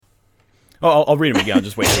I'll read them again. I'll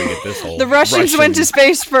just wait till we get this whole... The Russians went to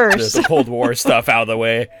space first. The Cold War stuff out of the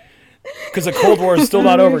way. Because the Cold War is still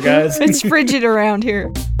not over, guys. It's frigid around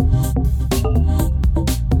here.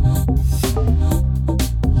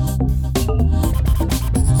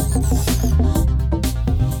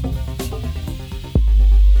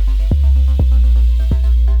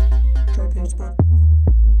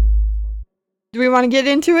 Do we want to get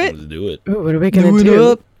into it? Let's do it. What are we going to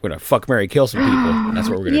do? We're going to fuck, marry, kill some people. That's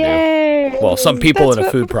what we're going to Yay! do. Well, some people That's and a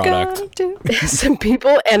what food we're gonna product. do. Some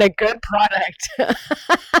people and a good product.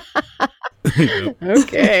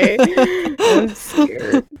 Okay. I'm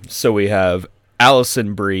scared. So we have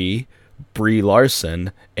Allison Brie, Brie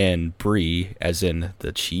Larson, and Brie as in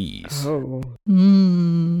the cheese. Oh.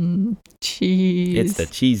 Cheese. It's the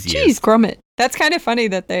cheesiest. Cheese Grummet. That's kind of funny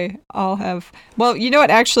that they all have... Well, you know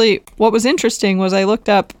what? Actually, what was interesting was I looked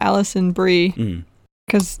up Allison Brie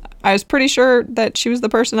because I was pretty sure that she was the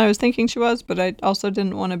person I was thinking she was, but I also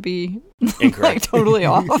didn't want to be like totally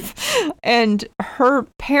off. And her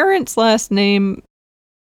parents' last name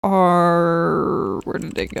are... Where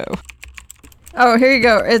did it go? Oh, here you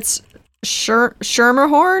go. It's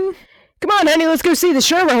Schermerhorn. Come on, honey, let's go see the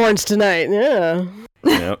Schermerhorns tonight. Yeah.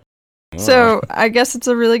 Yep. So I guess it's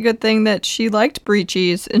a really good thing that she liked Brie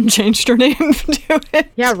cheese and changed her name to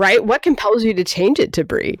it. Yeah, right? What compels you to change it to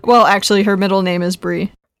Brie? Well, actually, her middle name is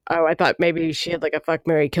Brie. Oh, I thought maybe she had like a fuck,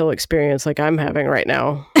 marry, kill experience like I'm having right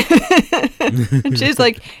now. And she's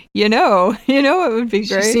like, you know it would be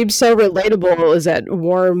great. She seems so relatable as that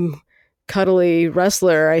warm, cuddly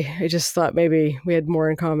wrestler. I just thought maybe we had more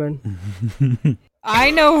in common.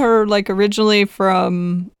 I know her like originally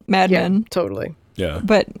from Mad Men. Totally. Yeah.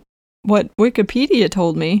 But what Wikipedia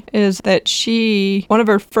told me is that one of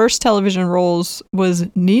her first television roles was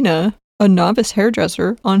Nina, a novice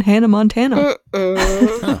hairdresser on Hannah Montana.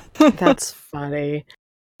 That's funny.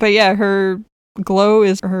 But yeah, her Glow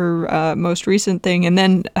is her most recent thing. And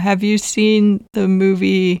then have you seen the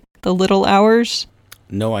movie The Little Hours?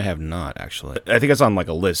 No, I have not, actually. I think it's on like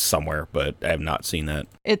a list somewhere, but I have not seen that.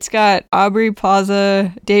 It's got Aubrey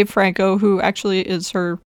Plaza, Dave Franco, who actually is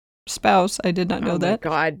her spouse. I did not know that. Oh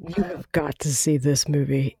my God, you have got to see this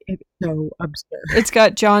movie. It's so absurd. It's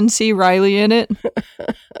got John C. Reilly in it.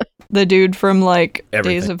 The dude from like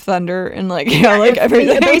Everything. Days of Thunder and like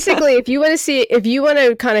everything. Basically, if you want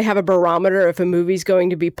to kind of have a barometer if a movie's going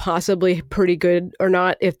to be possibly pretty good or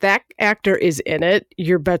not, if that actor is in it,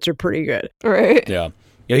 your bets are pretty good. Right. Yeah.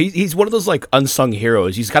 Yeah, he's one of those like unsung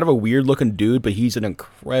heroes. He's kind of a weird looking dude, but he's an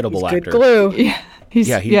incredible He's actor. good glue.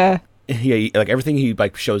 Yeah. Yeah, like everything he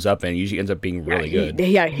like shows up in usually ends up being really good.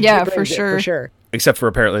 Yeah, for for sure. sure. Except for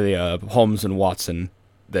apparently Holmes and Watson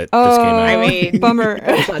that Oh, just came out. I mean, bummer.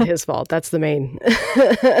 It's not his fault. That's the main.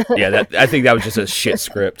 Yeah, I think that was just a shit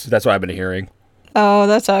script. That's what I've been hearing. Oh,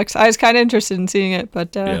 that sucks. I was kind of interested in seeing it,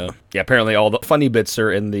 but Yeah, apparently all the funny bits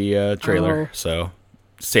are in the trailer, so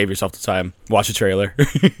save yourself the time. Watch the trailer.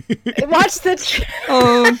 Watch the.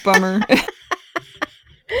 Oh, bummer.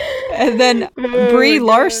 And then Brie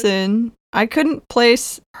Larson, I couldn't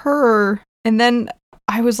place her. And then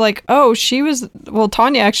I was like, oh,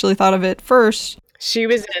 Tanya actually thought of it first. She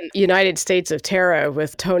was in United States of Terror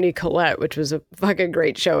with Toni Collette, which was a fucking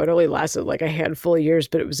great show. It only lasted like a handful of years,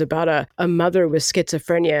 but it was about a mother with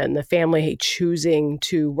schizophrenia and the family choosing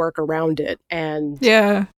to work around it. And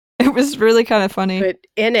Yeah. It was really kind of funny. But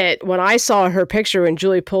in it, when I saw her picture, when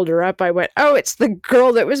Julie pulled her up, I went, oh, it's the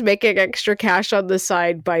girl that was making extra cash on the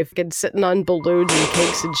side by fucking sitting on balloons and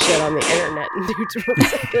cakes and shit on the internet. And dudes were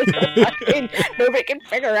saying, nobody can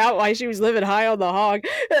figure out why she was living high on the hog.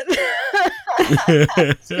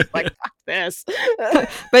 She's like, fuck this.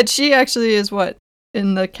 But she actually is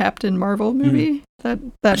in the Captain Marvel movie?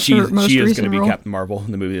 That's her most she is recent going to be role? Captain Marvel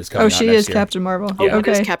in the movie that's coming out she next is year. Captain Marvel. Yeah. What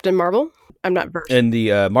is Okay. Captain Marvel? I'm not versed. In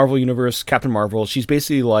the Marvel universe, Captain Marvel, she's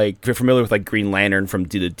basically like, if you're familiar with like Green Lantern from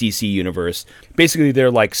the DC universe, basically they're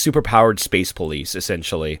like superpowered space police,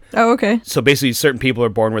 essentially. Oh, okay. So basically certain people are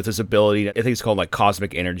born with this ability, I think it's called like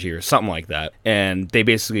cosmic energy or something like that, and they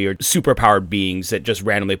basically are superpowered beings that just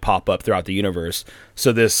randomly pop up throughout the universe.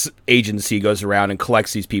 So this agency goes around and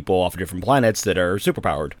collects these people off of different planets that are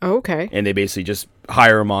superpowered. Oh, okay. And they basically just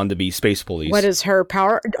hire them on to be space police. What is her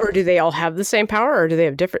power? Or do they all have the same power? Or do they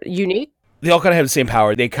have different, unique? They all kind of have the same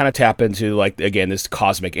power. They kind of tap into, like, again, this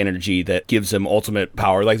cosmic energy that gives them ultimate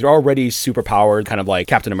power. Like, they're already super powered, kind of like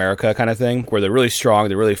Captain America kind of thing, where they're really strong,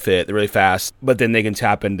 they're really fit, they're really fast, but then they can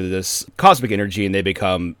tap into this cosmic energy and they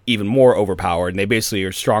become even more overpowered, and they basically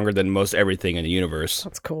are stronger than most everything in the universe.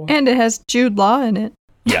 That's cool. And it has Jude Law in it.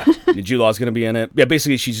 Yeah, Jude Law's going to be in it. Yeah,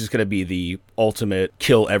 basically she's just going to be the ultimate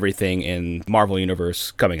kill everything in Marvel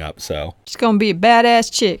Universe coming up, so. She's going to be a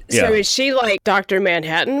badass chick. Yeah. So is she like Dr.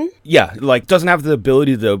 Manhattan? Yeah, like doesn't have the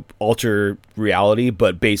ability to alter reality,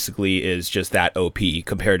 but basically is just that OP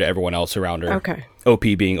compared to everyone else around her. Okay. OP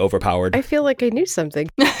being overpowered. I feel like I knew something.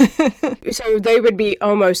 So they would be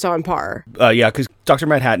almost on par. Yeah, because Dr.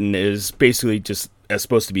 Manhattan is basically just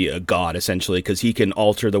supposed to be a god, essentially, because he can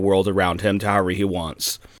alter the world around him to however he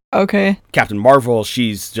wants. Okay. Captain Marvel,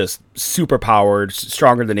 she's just super powered,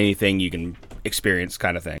 stronger than anything you can experience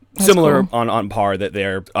kind of thing. That's Similar cool. on par that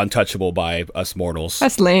they're untouchable by us mortals.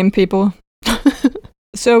 That's lame, people.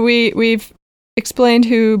 So we've explained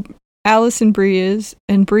who Allison Brie is,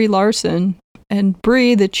 and Brie Larson, and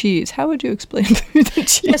Brie the cheese. How would you explain Brie the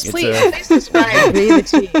cheese? Yes, It's please. a- Please describe Brie the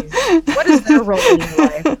cheese. What is their role in your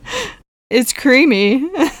life? It's creamy.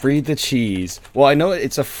 Brie the cheese. Well, I know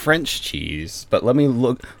it's a French cheese, but let me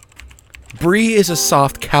look. Brie is a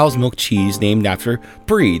soft cow's milk cheese named after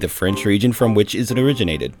Brie, the French region from which it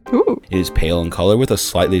originated. Ooh. It is pale in color with a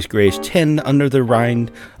slightly grayish tint under the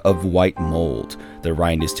rind of white mold. The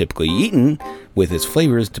rind is typically eaten with its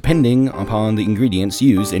flavors depending upon the ingredients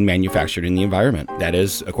used and manufactured in the environment. That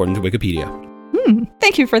is according to Wikipedia.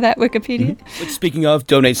 Thank you for that, Wikipedia. Which, speaking of,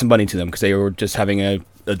 donate some money to them because they were just having a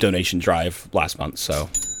donation drive last month. So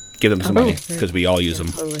give them some money because we all use them.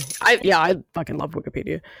 Totally. I fucking love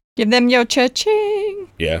Wikipedia. Give them your cha-ching.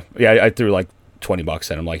 Yeah. I threw like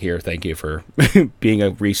 $20 at them. Like, here, thank you for being a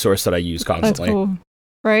resource that I use That's constantly. cool.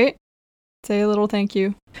 Right? Say a little thank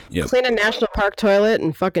you. Yep. Clean a national park toilet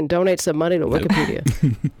and fucking donate some money to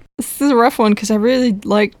Wikipedia. This is a rough one because I really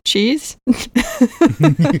like cheese.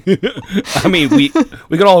 I mean, we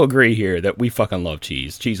can all agree here that we fucking love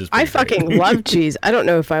cheese. Cheese is I pretty great. fucking love cheese. I don't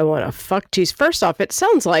know if I want to fuck cheese. First off, it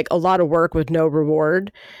sounds like a lot of work with no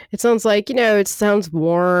reward. It sounds like, it sounds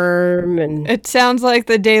warm and It sounds like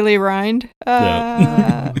the Daily Rind.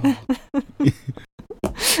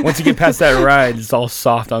 Once you get past that ride, it's all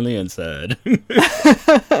soft on the inside.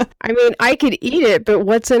 I mean, I could eat it, but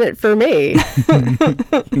what's in it for me?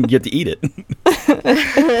 You get to eat it.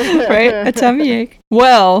 Right? A tummy ache.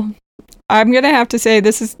 Well, I'm gonna have to say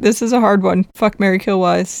this is a hard one. Fuck, marry, kill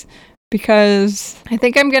wise, because I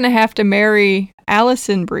think I'm gonna have to marry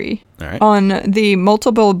Allison Brie All right. on the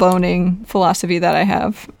multiple boning philosophy that I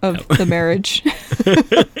have of the marriage.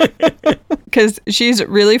 Because she's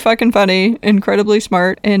really fucking funny, incredibly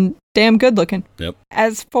smart, and damn good looking. Yep.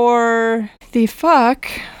 As for the fuck,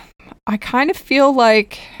 I kind of feel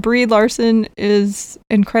like Brie Larson is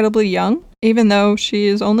incredibly young, even though she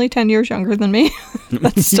is only 10 years younger than me.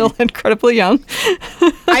 That's still incredibly young.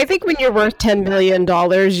 I think when you're worth $10 million,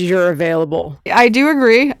 you're available. I do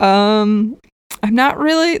agree. I'm not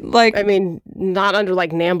really like I mean, not under like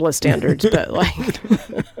NAMBLA standards, but like,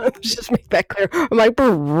 just make that clear. I'm like,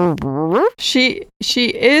 she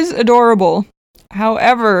is adorable.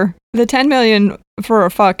 However, the 10 million for a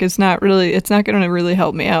fuck is not really, it's not going to really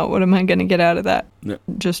help me out. What am I going to get out of that? Yeah.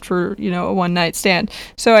 Just for, a one night stand.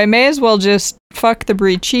 So I may as well just fuck the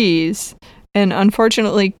Brie cheese and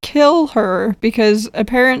unfortunately kill her because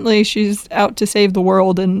apparently she's out to save the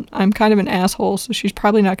world and I'm kind of an asshole, so she's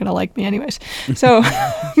probably not going to like me anyways. So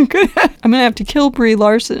I'm going to have to kill Brie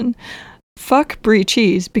Larson, fuck Brie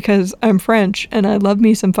cheese because I'm French and I love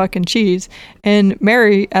me some fucking cheese, and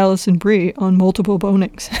marry Allison Brie on multiple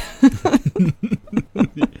bonings. In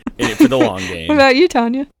it for the long game. What about you,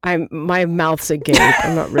 Tanya? my mouth's agape.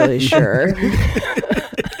 I'm not really sure.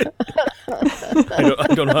 I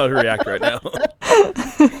don't know how to react right now.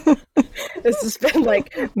 This has been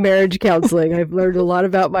like marriage counseling. I've learned a lot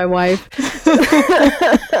about my wife.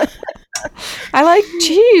 I like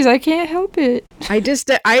cheese. I can't help it. I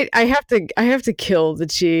have to kill the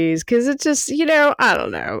cheese because it's just, I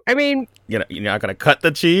don't know. I mean, You're not gonna cut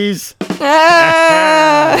the cheese.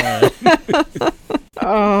 Ah!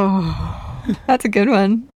 oh That's a good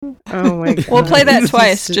one. my god. We'll play that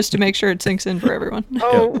twice just to make sure it sinks in for everyone.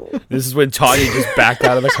 Oh, This is when Tanya just backed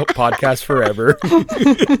out of the podcast forever.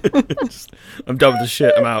 I'm done with this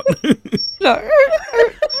shit. I'm out.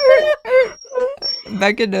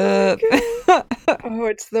 Back it up. oh,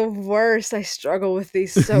 it's the worst. I struggle with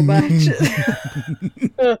these so much.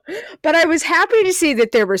 But I was happy to see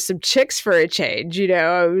that there were some chicks for a change.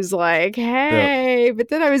 I was like, hey, but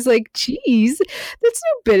then I was like, geez, that's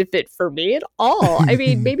no benefit for me at all. I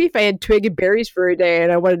mean, maybe if I had twig and berries for a day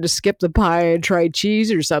and I wanted to skip the pie and try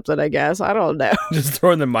cheese or something, I guess. I don't know. Just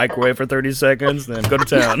throw in the microwave for 30 seconds, then go to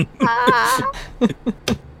town. Oh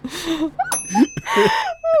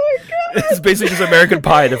my god. It's basically just American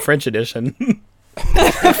Pie, the French edition.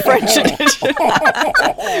 French edition.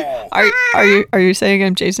 Are you saying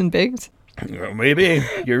I'm Jason Biggs? Maybe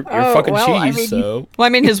you're fucking well, cheese. I mean, so Well, I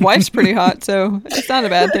mean, his wife's pretty hot, so it's not a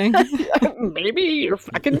bad thing. Maybe you're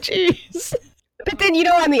fucking cheese. But then,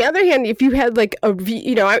 on the other hand, if you had like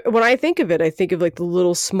when I think of it, I think of like the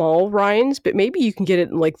little small rinds, but maybe you can get it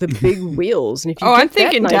in like the big wheels. And if you I'm get that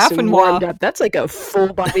thinking nice and Dauphinois. warmed up, that's like a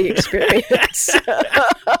full body experience.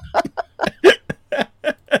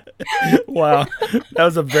 wow, that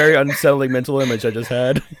was a very unsettling mental image I just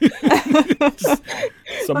had. Just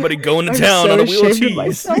somebody going to town so on a wheel of ashamed of cheese.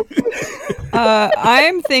 myself.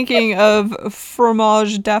 I'm thinking of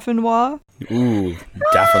fromage dauphinois, Ooh,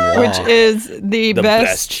 Dauphinois. which is the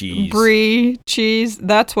best cheese. brie cheese.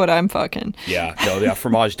 That's what I'm fucking. yeah,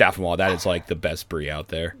 fromage Dauphinois. That is like the best brie out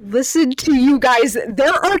there. Listen to you guys.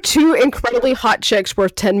 There are two incredibly hot chicks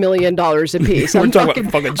worth $10 million apiece. We're talking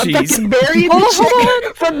about fucking cheese. I'm burying the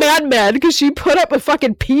chick from Mad Men because she put up with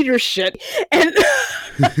fucking Peter shit, and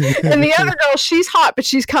and the other girl, she's hot, but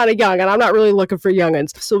she's kind of young, and I'm not really looking for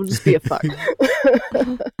youngins, so we'll just be a fuck.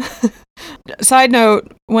 Side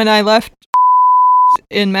note: when I left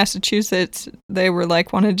in Massachusetts, they were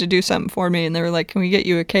like wanted to do something for me, and they were like, "Can we get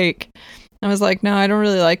you a cake?" I was like, "No, I don't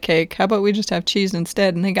really like cake. How about we just have cheese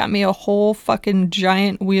instead?" And they got me a whole fucking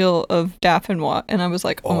giant wheel of Dauphinois, and I was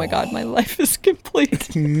like, "Oh my god, my life is complete."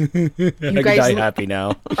 I can guys die look- happy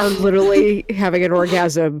now. Are literally having an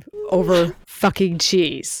orgasm over fucking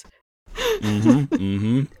cheese.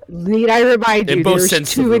 Need I remind In you, both there's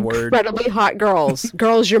senses two of the word. incredibly hot girls.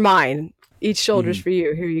 Girls, you're mine. Each shoulder's for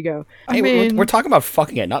you. Here you go. I Hey, mean, we're talking about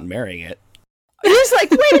fucking it, not marrying it. He's like,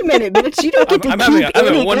 wait a minute, bitch. You don't get to I'm having keep a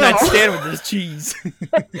any one night girl. stand with this cheese.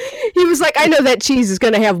 He was like, I know that cheese is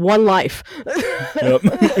going to have one life. Yep.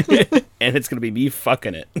 And it's gonna be me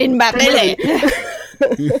fucking it. in my belly.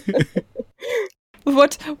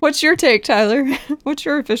 What's your take, Tyler? What's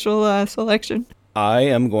your official selection? I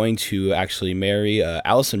am going to actually marry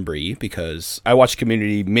Alison Brie because I watched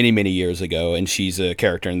Community many years ago, and she's a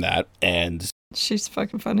character in that. And She's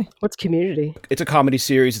fucking funny. What's Community? it's a comedy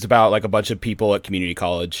series. It's about like a bunch of people at community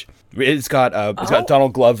college. It's got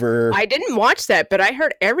Donald Glover. I didn't watch that, but I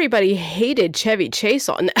heard everybody hated Chevy Chase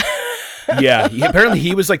on that. Yeah, apparently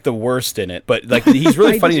he was like the worst in it, but like he's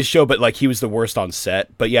really funny in the show, but like he was the worst on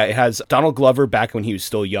set. But yeah, it has Donald Glover back when he was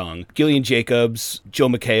still young, Gillian Jacobs, Joe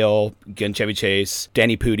McHale, again Chevy Chase,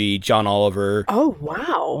 Danny Pudi, John Oliver. Oh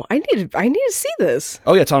wow! I need to see this.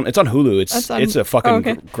 Oh yeah, it's on Hulu. It's a fucking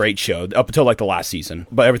okay. great show up until like the last season,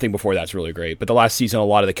 but everything before that's really great. But the last season, a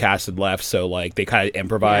lot of the cast had left, so like they kind of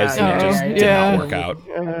improvised Yeah, and it just yeah, did yeah. not work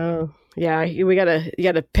out. Yeah, you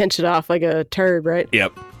gotta pinch it off like a turd, right?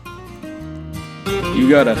 Yep. You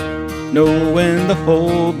gotta know when to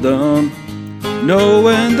hold them, know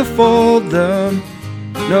when to fold them,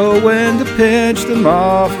 know when to pinch them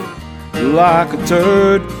off like a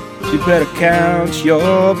turd. You better count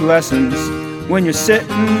your blessings when you're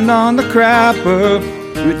sitting on the crapper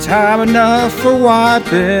with time enough for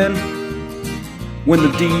wiping when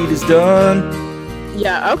the deed is done.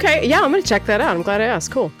 Yeah. Okay. Yeah, I'm gonna check that out. I'm glad I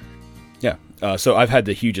asked. Cool. Yeah. So I've had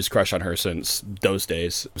the hugest crush on her since those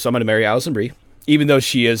days. So I'm gonna marry Alison Brie. Even though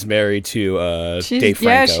she is married to Dave Franco.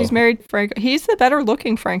 Yeah, she's married to Franco. He's the better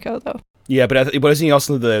looking Franco, though. Yeah, but wasn't he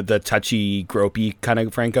also the touchy, gropey kind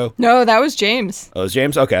of Franco? No, that was James. Oh, it was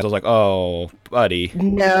James? Okay. I was like, oh, buddy.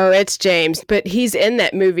 No, it's James, but he's in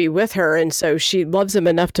that movie with her, and so she loves him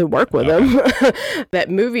enough to work with him. That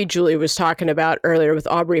movie Julie was talking about earlier with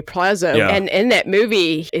Aubrey Plaza, Yeah. and in that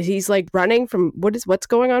movie, he's like running from what's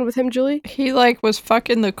going on with him, Julie? He like was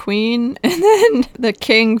fucking the queen, and then the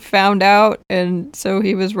king found out, and so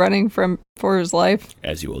he was running for his life.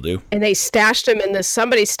 As you will do. And they stashed him in this.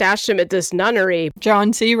 Somebody stashed him at this nunnery.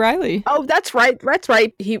 John C. Reilly. Oh, that's right. That's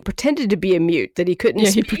right. He pretended to be a mute that he couldn't. Yeah,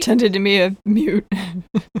 he speak. pretended to be a mute.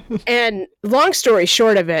 And long story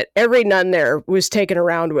short of it, every nun there was taken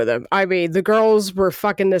around with him. I mean, the girls were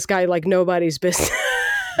fucking this guy like nobody's business.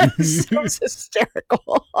 So it was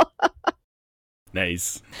hysterical.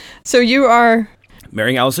 Nice. So you are.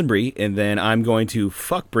 Marrying Alison Brie, and then I'm going to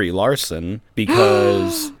fuck Brie Larson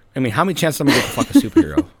because, I mean, how many chances am I going to fuck a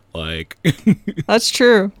superhero? Like, That's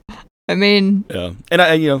true. I mean, yeah. And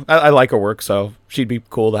I like her work, so she'd be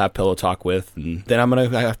cool to have pillow talk with. And then I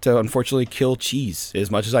have to unfortunately kill cheese.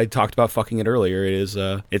 As much as I talked about fucking it earlier,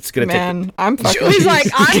 it's gonna man, I'm fucking. Julie's like,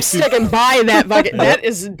 I'm sticking by that bucket. That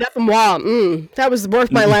is definitely that was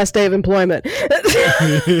worth my last day of employment.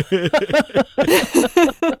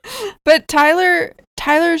 But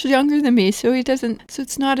Tyler's younger than me, so he doesn't. So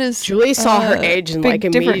it's not as. Julie saw her age and big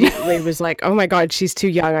like difference. immediately was like, "Oh my god, she's too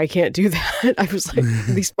young. I can't do that." I was like,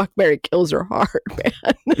 "These fuck Mary kills are hard,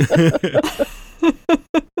 man."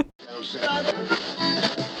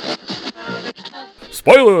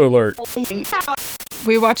 Spoiler alert!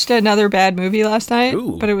 We watched another bad movie last night,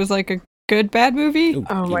 Ooh. but it was like a good bad movie. Ooh,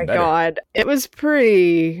 Oh even my better. god. It was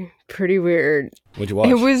pretty weird. What'd you watch?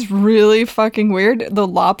 It was really fucking weird. The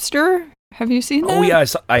Lobster. Have you seen that? Oh yeah,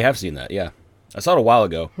 I have seen that. Yeah, I saw it a while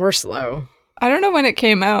ago. We're slow. I don't know when it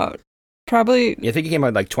came out. Probably. Yeah, I think it came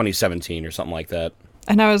out like 2017 or something like that.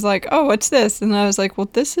 And I was like, oh, what's this? And I was like, well,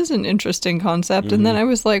 this is an interesting concept. And Mm-hmm. then I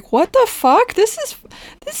was like, what the fuck? This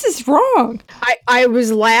is wrong. I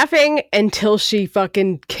was laughing until she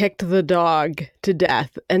fucking kicked the dog to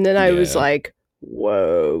death. And then I was Yeah. like,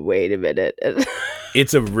 whoa, wait a minute.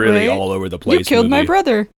 It's a really Right? all over the place. You killed my movie.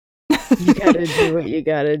 brother. You gotta do what you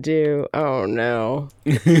gotta do. Oh no.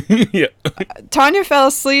 Yeah, Tanya fell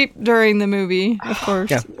asleep during the movie, of course.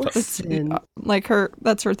 Yeah. Listen. Like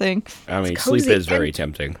that's her thing. I mean, It's sleep cozy is very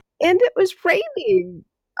tempting. And it was raining.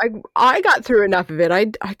 I got through enough of it.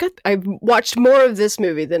 I watched more of this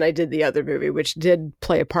movie than I did the other movie, which did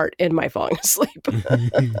play a part in my falling asleep.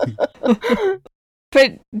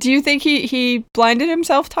 But do you think he blinded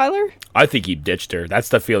himself, Tyler? I think he ditched her. That's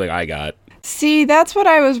the feeling I got. See, that's what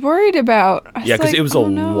I was worried about. I Yeah, because like, it was oh, a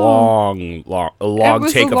no. long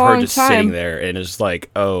was take a of her long just time. sitting there, and it's like,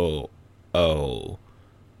 oh.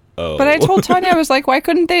 But I told Tanya, I was like, why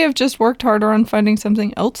couldn't they have just worked harder on finding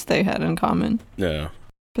something else they had in common No.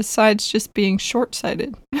 besides just being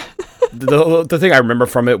short-sighted? The thing I remember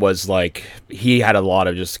from it was like he had a lot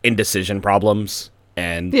of just indecision problems,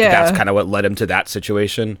 and Yeah. that's kind of what led him to that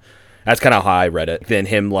situation. That's kind of how I read it. Then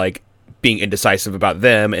him like being indecisive about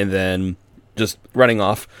them, and then just running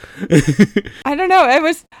off. I don't know. I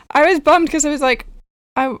was bummed because I was like,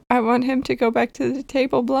 I want him to go back to the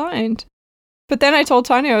table blind. But then I told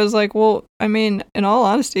Tanya, I was like, well, I mean, in all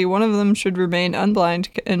honesty, one of them should remain unblind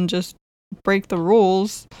and just break the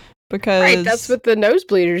rules because Right, that's what the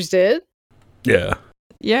nosebleeders did. Yeah.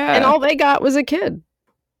 yeah, And all they got was a kid.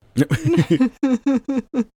 that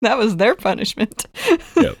was their punishment.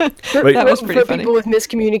 Yep. That was pretty For funny. people with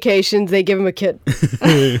miscommunications, they give them a kid.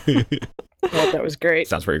 Oh, that was great.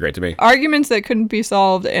 Sounds pretty great to me. Arguments that couldn't be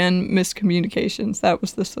solved and miscommunications. That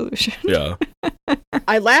was the solution. Yeah.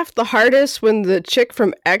 I laughed the hardest when the chick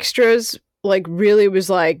from Extras like really was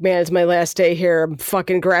like, man, it's my last day here. I'm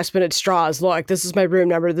fucking grasping at straws. Look, this is my room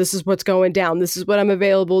number. This is what's going down. This is what I'm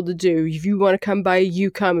available to do. If you want to come by, you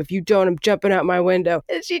come. If you don't, I'm jumping out my window.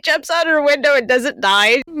 And she jumps out her window and doesn't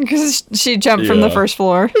die. Because she jumped from the Yeah. first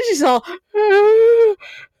floor. And she's all,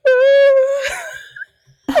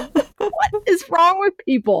 what is wrong with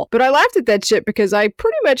people? But I laughed at that shit because I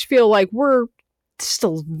pretty much feel like we're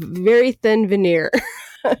still very thin veneer.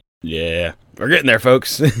 Yeah. We're getting there,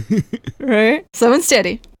 folks. Right? Slow and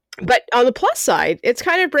steady. But on the plus side, it's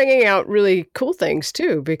kind of bringing out really cool things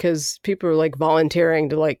too, because people are like volunteering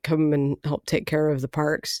to like come and help take care of the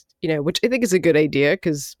parks, you know, which I think is a good idea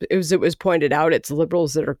because it was pointed out, it's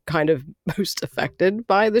liberals that are kind of most affected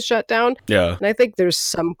by the shutdown. Yeah. And I think there's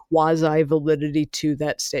some quasi validity to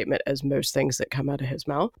that statement, as most things that come out of his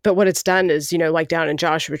mouth. But what it's done is, you know, like down in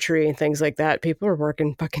Joshua Tree and things like that, people are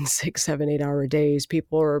working fucking 6, 7, 8 hour days.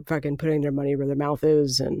 People are fucking putting their money where their mouth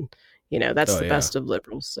is. And, you know, that's Oh, the yeah. best of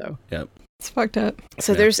liberals. So. It's fucked up.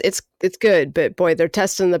 So Yeah. there's it's good, but boy, they're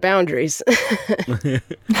testing the boundaries.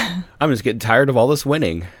 I'm just getting tired of all this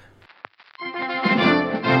winning.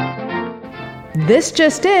 This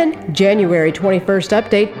just in, January 21st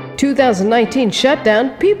update, 2019 shutdown.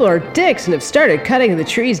 People are dicks and have started cutting the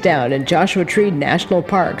trees down in Joshua Tree National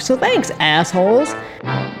Park. So thanks, assholes.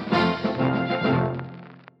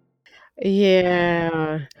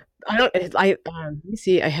 Yeah. Let me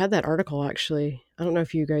see. I had that article actually. I don't know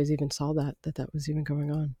if you guys even saw that was even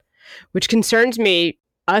going on, which concerns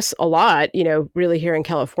us a lot, you know, really here in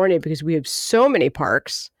California, because we have so many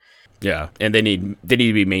parks. Yeah. And they need to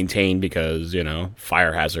be maintained because, you know,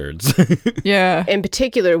 fire hazards. Yeah. In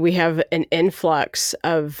particular, we have an influx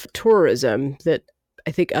of tourism that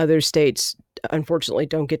I think other states, unfortunately,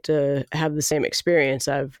 don't get to have the same experience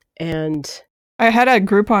of. And I had a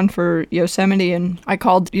Groupon for Yosemite and I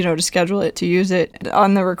called, you know, to schedule it to use it.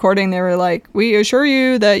 On the recording, they were like, we assure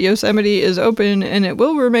you that Yosemite is open and it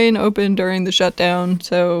will remain open during the shutdown.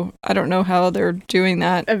 So I don't know how they're doing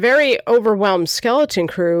that. a very overwhelmed skeleton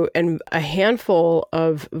crew and a handful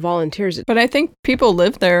of volunteers. But I think people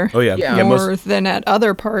live there Oh, yeah. Yeah. Yeah, more than at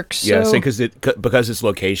other parks. Yeah, so because its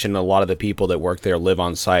location, a lot of the people that work there live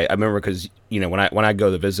on site. I remember because, you know, when I go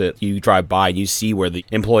to visit, you drive by and you see where the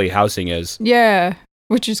employee housing is. yeah,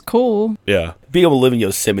 which is cool, Yeah. Being able to live in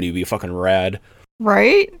Yosemite would be fucking rad.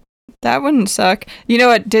 right? That wouldn't suck. You know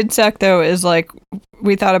what did suck though is like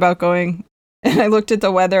we thought about going and I looked at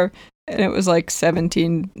the weather and it was like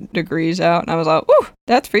 17 degrees out, and I was like, "Ooh,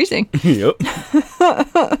 that's freezing." Yep.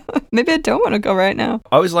 Maybe I don't want to go right now.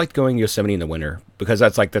 I always liked going Yosemite in the winter because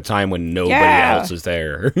that's like the time when nobody else is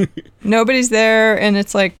there. Nobody's there, and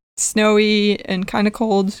it's like snowy and kind of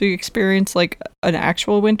cold, so you experience like an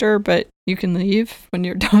actual winter, but you can leave when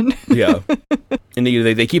you're done. Yeah. And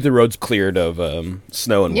they keep the roads cleared of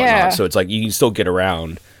snow and whatnot, so it's like you can still get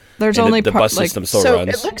around. There's and only the bus system still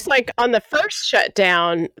runs. It looks like on the first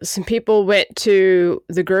shutdown, some people went to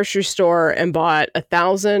the grocery store and bought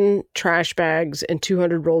 1,000 trash bags and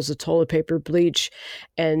 200 rolls of toilet paper, bleach,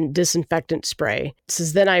 and disinfectant spray. It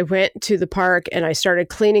says, then I went to the park and I started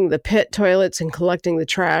cleaning the pit toilets and collecting the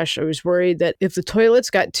trash. I was worried that if the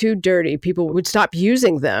toilets got too dirty, people would stop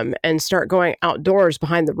using them and start going outdoors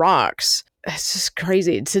behind the rocks. It's just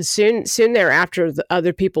crazy. It said soon thereafter, the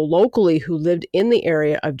other people locally who lived in the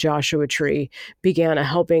area of Joshua Tree began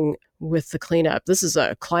helping with the cleanup. This is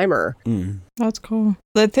a climber. That's cool.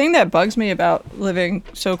 The thing that bugs me about living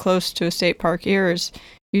so close to a state park here is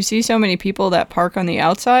you see so many people that park on the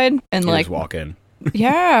outside and like just walk in.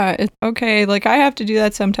 Yeah, okay. Like I have to do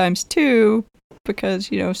that sometimes too because,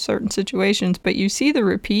 certain situations, but you see the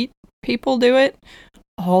repeat people do it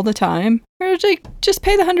all the time. It's like, just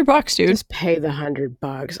pay the $100, dude. Just pay the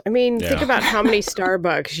 $100. I mean, think about how many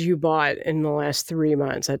Starbucks you bought in the last 3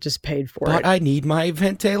 months. I just paid for it. But I need my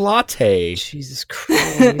Venti latte. Jesus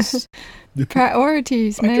Christ.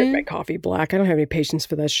 Priorities, man. I drink my coffee black. I don't have any patience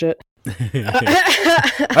for that shit.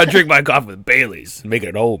 I drink my coffee with Bailey's and make it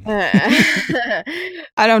at home. I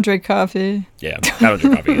don't drink coffee. Yeah, I don't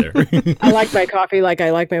drink coffee either. I like my coffee like I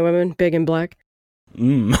like my women, big and black.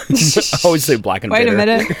 I always say black and bitter. Wait a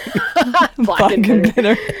minute. Black and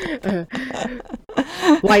bitter.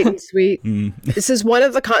 Light and sweet. This is one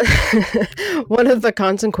of the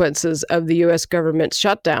consequences of the U.S. government's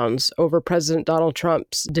shutdowns over President Donald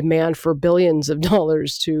Trump's demand for billions of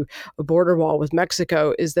dollars to a border wall with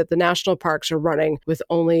Mexico is that the national parks are running with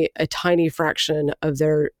only a tiny fraction of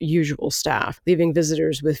their usual staff, leaving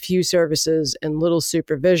visitors with few services and little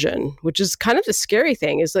supervision, which is kind of the scary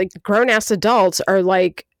thing. Is like grown-ass adults are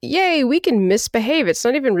like, yay, we can misbehave. It's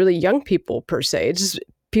not even really young people per se. It's just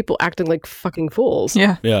people acting like fucking fools.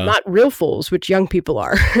 Yeah. Not real fools, which young people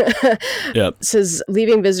are. Yep. It says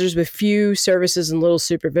leaving visitors with few services and little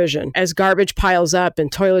supervision. As garbage piles up and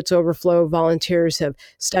toilets overflow, volunteers have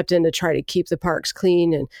stepped in to try to keep the parks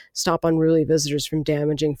clean and stop unruly visitors from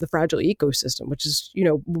damaging the fragile ecosystem, which is,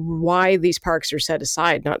 why these parks are set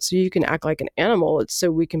aside, not so you can act like an animal. It's so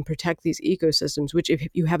we can protect these ecosystems, which if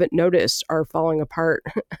you haven't noticed are falling apart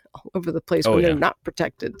all over the place when they're not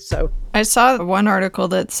protected. So I saw one article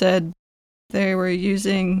that said they were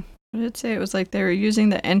using, what did it say? It was like they were using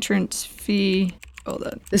the entrance fee. Hold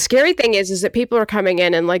on. The scary thing is that people are coming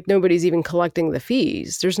in and like nobody's even collecting the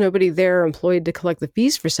fees. There's nobody there employed to collect the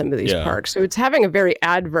fees for some of these parks. So it's having a very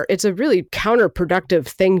it's a really counterproductive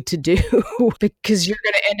thing to do because you're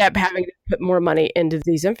going to end up having to put more money into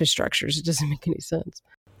these infrastructures. It doesn't make any sense.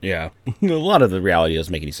 Yeah. A lot of the reality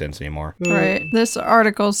doesn't make any sense anymore. Right. This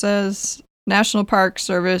article says National Park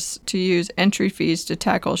Service to use entry fees to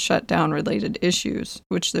tackle shutdown-related issues,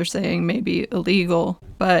 which they're saying may be illegal.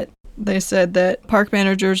 But they said that park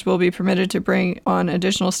managers will be permitted to bring on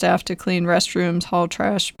additional staff to clean restrooms, haul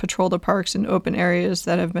trash, patrol the parks and open areas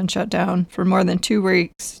that have been shut down for more than 2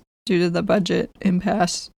 weeks due to the budget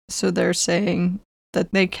impasse. So they're saying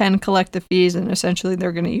that they can collect the fees and essentially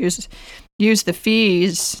they're going to use the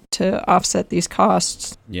fees to offset these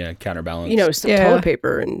costs. Yeah, counterbalance. Toilet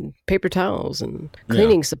paper and paper towels and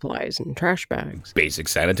cleaning supplies and trash bags. Basic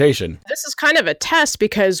sanitation. This is kind of a test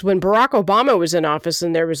because when Barack Obama was in office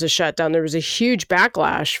and there was a shutdown, there was a huge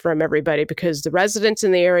backlash from everybody because the residents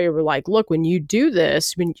in the area were like, look, when you do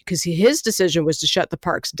this, because his decision was to shut the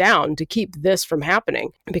parks down to keep this from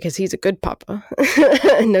happening because he's a good papa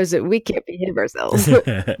and knows that we can't behave ourselves.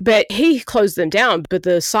 But he closed them down. But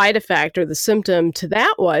the side effect or the symptom to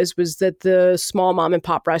that was that the small mom and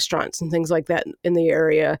pop restaurants and things like that in the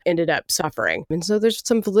area ended up suffering. And so there's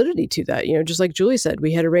some validity to that. Just like Julie said,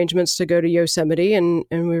 we had arrangements to go to Yosemite and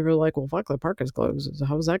we were like, well, fuck, the park is closed. So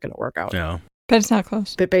how is that going to work out? Yeah. But it's not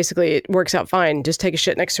close. But basically, it works out fine. Just take a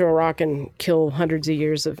shit next to a rock and kill hundreds of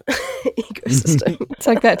years of ecosystem. It's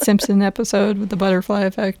like that Simpson episode with the butterfly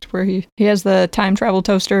effect where he has the time travel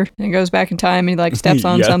toaster and he goes back in time and he steps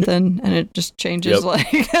on something and it just changes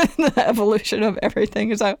the evolution of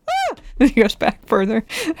everything. It's like, and he goes back further.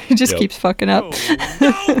 He just keeps fucking up.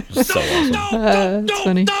 So awesome. It's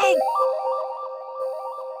funny.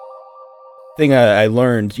 thing I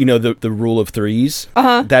learned, the rule of threes,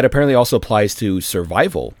 that apparently also applies to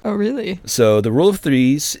survival. Oh, really? So the rule of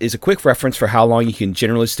threes is a quick reference for how long you can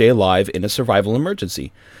generally stay alive in a survival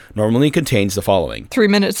emergency. Normally contains the following. 3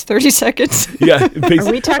 minutes, 30 seconds. Yeah.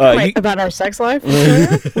 Are we talking about our sex life?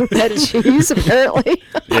 That cheese, apparently.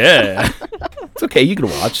 Yeah. It's okay. You can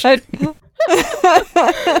watch.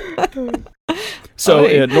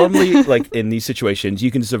 So normally, like in these situations,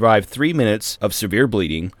 you can survive 3 minutes of severe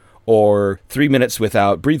bleeding, or 3 minutes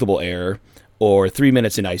without breathable air, or 3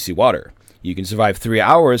 minutes in icy water. You can survive 3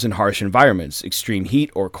 hours in harsh environments, extreme heat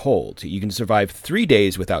or cold. You can survive 3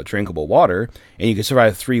 days without drinkable water, and you can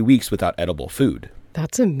survive 3 weeks without edible food.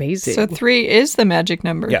 That's amazing. So 3 is the magic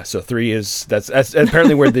number. Yeah, so 3 is that's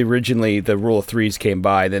apparently where originally the rule of threes came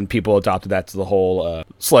by. Then people adopted that to the whole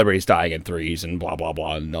celebrities dying in threes and blah blah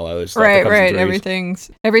blah and all that other stuff. Right.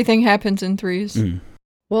 Everything happens in threes.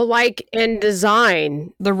 Well, like in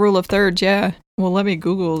design, the rule of thirds. Yeah. Well, let me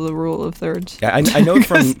Google the rule of thirds. Yeah, I know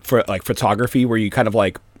for like photography where you kind of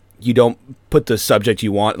like you don't put the subject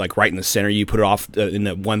you want like right in the center. You put it off in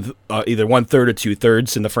the either 1/3 or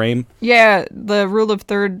 2/3 in the frame. Yeah, the rule of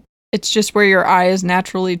third. It's just where your eye is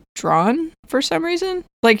naturally drawn for some reason.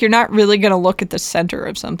 Like you're not really going to look at the center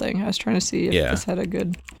of something. I was trying to see if this had a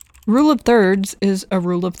good rule of thirds. Is a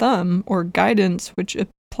rule of thumb or guidance which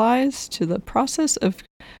applies to the process of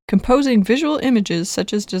composing visual images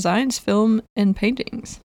such as designs, film, and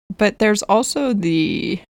paintings. But there's also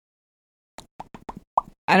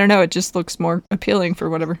I don't know, it just looks more appealing for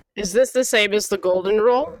whatever. Is this the same as the golden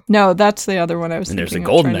rule? No, that's the other one I was thinking. And there's the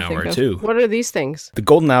golden hour, too. What are these things? The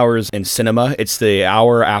golden hour is in cinema. It's the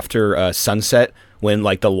hour after sunset when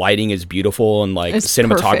like the lighting is beautiful and like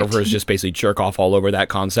cinematographers perfect. just basically jerk off all over that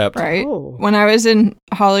concept. Right. Oh. When I was in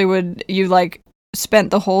Hollywood, you like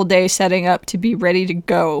spent the whole day setting up to be ready to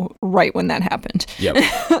go right when that happened. Yep.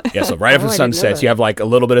 Yeah, so right after sunsets, you have like a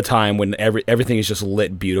little bit of time when everything is just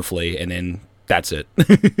lit beautifully, and then that's it.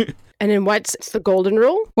 And then what's the golden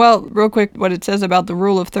rule? Well, real quick, what it says about the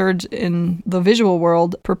rule of thirds in the visual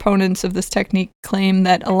world, proponents of this technique claim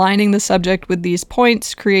that aligning the subject with these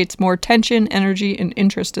points creates more tension, energy, and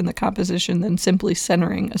interest in the composition than simply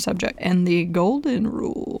centering a subject. And the golden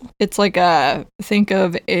rule, it's like think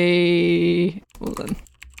of hold on.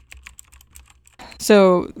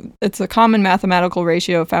 So it's a common mathematical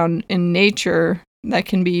ratio found in nature that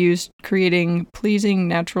can be used creating pleasing,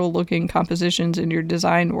 natural-looking compositions in your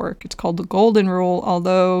design work. It's called the golden rule,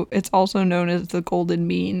 although it's also known as the golden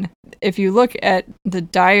mean. If you look at the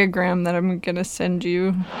diagram that I'm going to send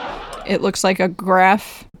you, it looks like a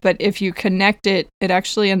graph, but if you connect it, it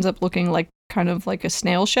actually ends up looking like kind of like a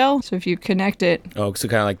snail shell. So if you connect it... Oh, so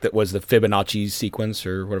kind of like that was the Fibonacci sequence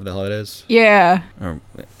or whatever the hell it is? Yeah. I'm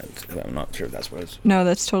not sure if that's what it is. No,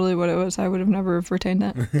 that's totally what it was. I would have never retained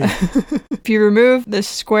that. If you remove this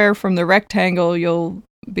square from the rectangle, you'll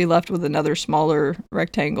be left with another smaller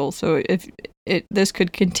rectangle. So if this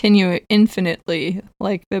could continue infinitely,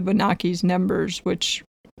 like Fibonacci's numbers, which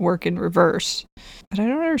work in reverse. But I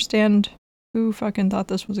don't understand who fucking thought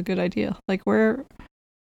this was a good idea. Like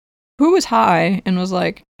who was high and was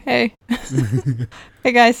like, hey,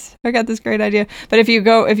 hey guys, I got this great idea. But if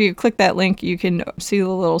you click that link, you can see the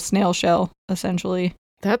little snail shell, essentially.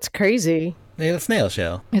 That's crazy. Yeah, the snail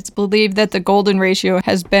shell. It's believed that the golden ratio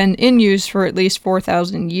has been in use for at least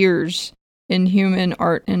 4,000 years in human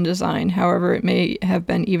art and design. However, it may have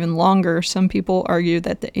been even longer. Some people argue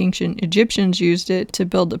that the ancient Egyptians used it to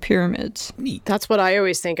build the pyramids. Neat. That's what I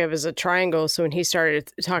always think of as a triangle. So when he started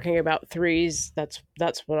talking about threes, that's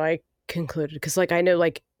what I concluded. Because like I know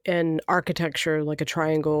like in architecture, like a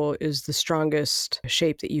triangle is the strongest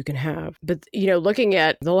shape that you can have. But looking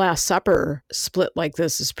at the Last Supper split like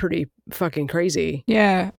this is pretty fucking crazy.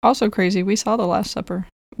 Yeah, also crazy. We saw the Last Supper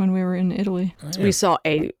when we were in Italy. Oh, yeah. We saw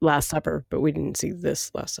a Last Supper, but we didn't see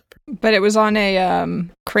this Last Supper. But it was on a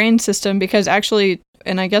crane system because actually,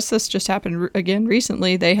 and I guess this just happened again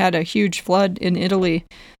recently, they had a huge flood in Italy.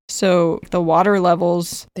 So the water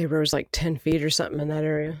levels... They rose like 10 feet or something in that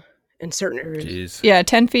area. In certain areas. Jeez. Yeah,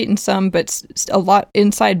 10 feet in some, but a lot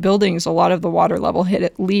inside buildings, a lot of the water level hit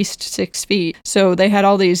at least 6 feet. So they had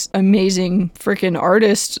all these amazing freaking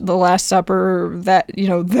artists, The Last Supper,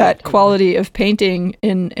 that quality of painting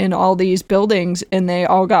in all these buildings, and they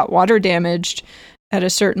all got water damaged at a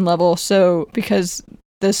certain level. So because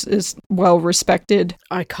this is well respected,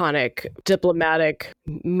 iconic, diplomatic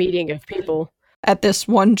meeting of people. At this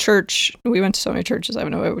one church, we went to so many churches. I don't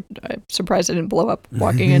know. I'm surprised I didn't blow up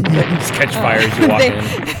walking in. Just catch fire as you walk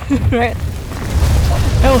in. Right.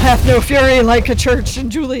 Hell hath no fury like a church.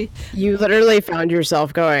 And Julie, you literally found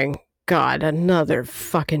yourself going, God, another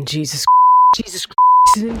fucking Jesus.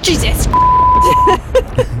 Jesus.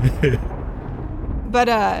 But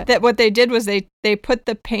that what they did was they put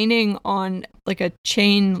the painting on like a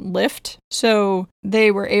chain lift, so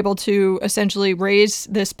they were able to essentially raise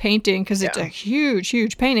this painting because it's a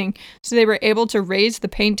huge painting. So they were able to raise the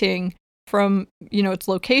painting from its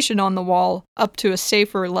location on the wall up to a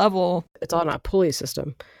safer level. It's on a pulley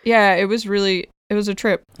system. Yeah, it was a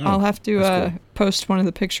trip. Oh, I'll have to cool. post one of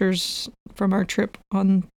the pictures from our trip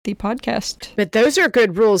on the podcast. But those are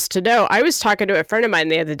good rules to know. I was talking to a friend of mine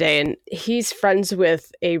the other day, and he's friends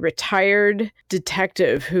with a retired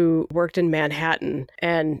detective who worked in Manhattan,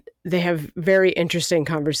 and they have very interesting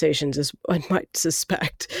conversations, as one might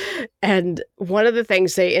suspect. And one of the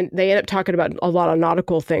things they end up talking about a lot of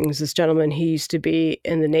nautical things. This gentleman, he used to be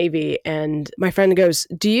in the Navy, and my friend goes,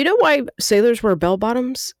 "Do you know why sailors wear bell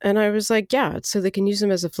bottoms?" And I was like, "Yeah, it's so they can use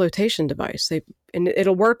them as a flotation device. And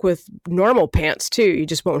it'll work with normal pants too. You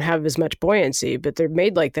just won't have as much buoyancy, but they're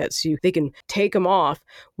made like that so they can take them off,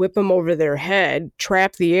 whip them over their head,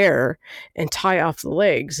 trap the air, and tie off the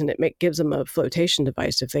legs, and it gives them a flotation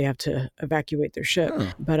device if they have to evacuate their ship."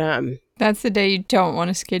 Oh. But That's the day you don't want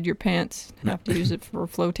to skid your pants and have to use it for a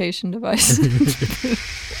flotation device.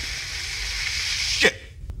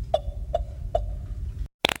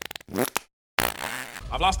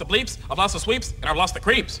 I've lost the bleeps, I've lost the sweeps, and I've lost the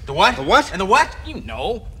creeps. The what? The what? And the what? You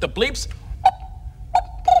know, the bleeps,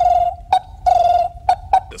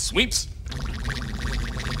 the sweeps,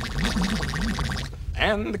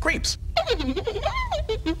 and the creeps.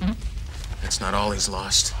 That's not all he's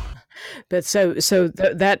lost. But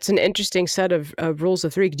that's an interesting set of rules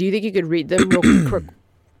of three. Do you think you could read them real quick?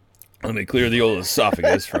 Let me clear the old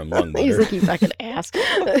esophagus from lung He's butter. like, you fucking ass.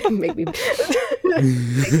 Make me.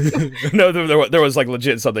 No, there was like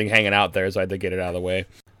legit something hanging out there, so I had to get it out of the way.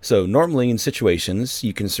 So normally in situations,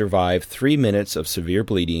 you can survive 3 minutes of severe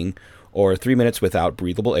bleeding, or 3 minutes without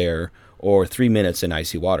breathable air, or 3 minutes in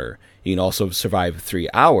icy water. You can also survive 3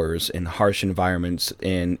 hours in harsh environments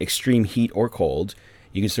in extreme heat or cold.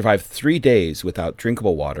 You can survive 3 days without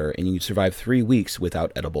drinkable water, and you can survive 3 weeks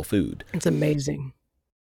without edible food. It's amazing.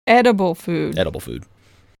 Edible food. Edible food.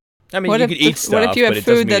 I mean, What you if could the- eat stuff, what if you have but it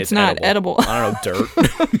doesn't food mean that's it's not edible? I don't know,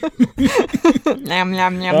 dirt. Yum,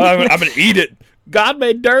 yum, yum. I'm going to eat it. God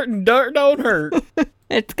made dirt, and dirt don't hurt.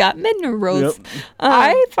 It's got minerals. Yep.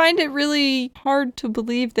 I find it really hard to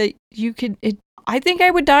believe that you could. I think I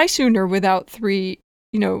would die sooner without 3.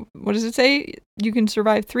 What does it say? You can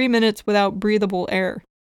survive 3 minutes without breathable air.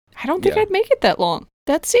 I don't think Yeah. I'd make it that long.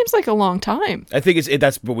 That seems like a long time. I think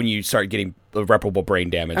that's when you start getting irreparable brain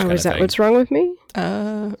damage. Oh, kind is of that thing. what's wrong with me?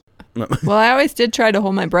 Well, I always did try to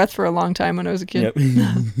hold my breath for a long time when I was a kid. Yep.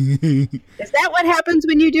 Is that what happens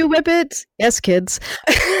when you do whippets? Yes, kids.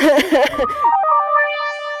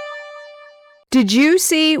 Did you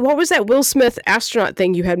see, what was that Will Smith astronaut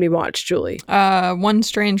thing you had me watch, Julie? One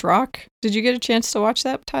Strange Rock. Did you get a chance to watch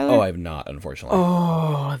that, Tyler? Oh, I have not, unfortunately.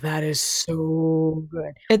 Oh, that is so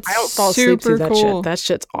good. It's I don't fall asleep super through that cool. shit. That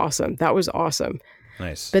shit's awesome. That was awesome.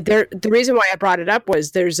 Nice. But the reason why I brought it up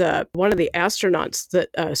was there's one of the astronauts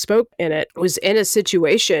that spoke in it was in a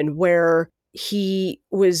situation where he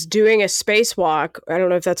was doing a spacewalk. I don't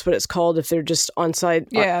know if that's what it's called, if they're just on site.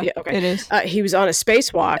 Yeah, Okay. it is. He was on a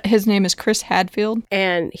spacewalk, His name is Chris Hadfield.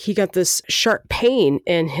 and he got this sharp pain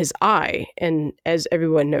in his eye. And as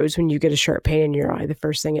everyone knows, when you get a sharp pain in your eye, the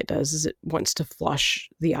first thing it does is it wants to flush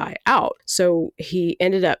the eye out. So he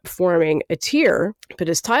ended up forming a tear. But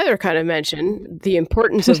as Tyler kind of mentioned, the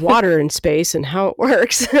importance of water in space and how it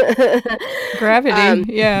works.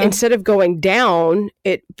 Gravity, yeah. Instead of going down,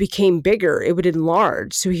 it became bigger. It would enlarge.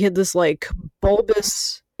 So he had this like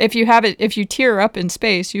bulbous. If you tear up in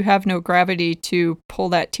space, you have no gravity to pull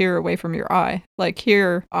that tear away from your eye. Like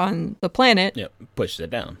here on the planet, Yep, pushes it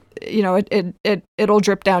down. It'll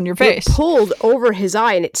drip down your face. It pulled over his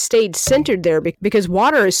eye and it stayed centered there because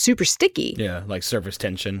water is super sticky. Yeah, like surface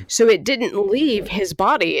tension. So it didn't leave his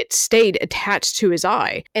body. It stayed attached to his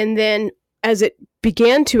eye. And then as it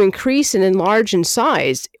began to increase and enlarge in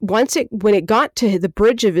size, when it got to the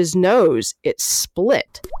bridge of his nose, it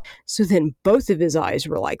split. So then both of his eyes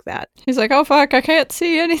were like that. He's like, oh fuck, I can't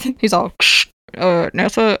see anything. He's all,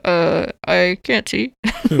 NASA, I can't see.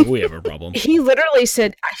 We have a problem. He literally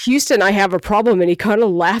said, Houston, I have a problem. And he kind of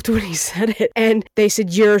laughed when he said it. And they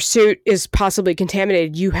said, your suit is possibly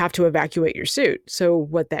contaminated. You have to evacuate your suit. So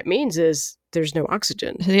what that means is there's no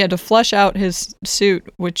oxygen. He had to flush out his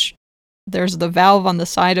suit, which there's the valve on the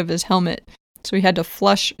side of his helmet. So he had to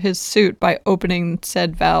flush his suit by opening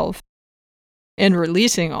said valve and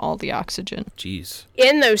releasing all the oxygen. Jeez.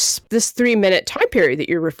 In this 3-minute time period that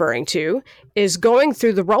you're referring to, is going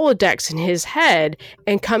through the Rolodex in his head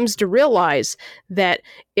and comes to realize that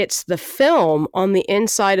it's the film on the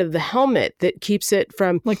inside of the helmet that keeps it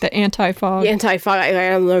from Like the anti-fog. the anti-fog. I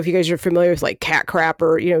don't know if you guys are familiar with like cat crap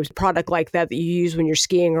or, product like that you use when you're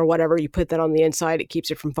skiing or whatever. You put that on the inside, it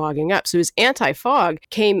keeps it from fogging up. So his anti-fog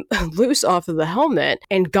came loose off of the helmet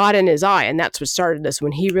and got in his eye. And that's what started this.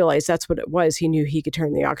 When he realized that's what it was, he knew he could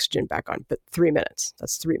turn the oxygen back on. But 3 minutes,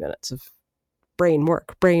 that's 3 minutes of brain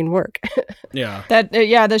work. Yeah.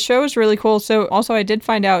 The show is really cool. So also I did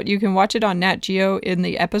find out you can watch it on Nat Geo in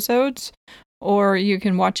the episodes, or you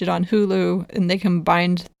can watch it on Hulu, and they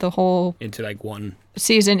combined the whole Into like one.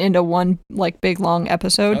 season into one like big long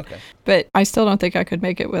episode. Okay. But I still don't think I could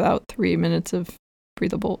make it without 3 minutes of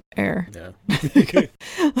breathable air. Yeah.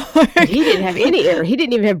 He didn't have any air. He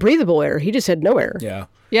didn't even have breathable air. He just had no air. Yeah.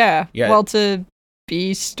 Yeah. Yeah. Well, to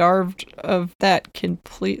be starved of that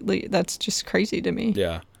completely, that's just crazy to me.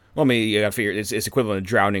 Yeah. Well, I mean, you gotta figure it's equivalent to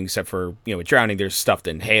drowning, except for, with drowning, there's stuff to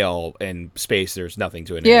inhale, and space, there's nothing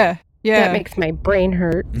to inhale. Yeah. Yeah. That makes my brain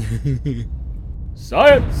hurt.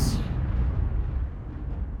 Science!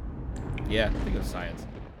 Yeah, think of science.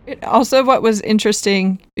 Also, what was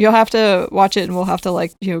interesting, you'll have to watch it and we'll have to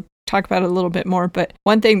talk about it a little bit more. But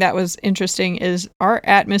one thing that was interesting is our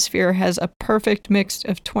atmosphere has a perfect mix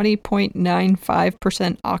of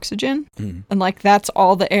 20.95% oxygen. Mm. And that's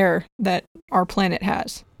all the air that our planet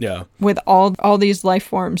has Yeah. with all these life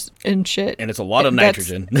forms and shit. And it's a lot of That's-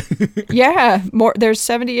 nitrogen. Yeah, there's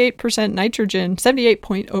 78% nitrogen,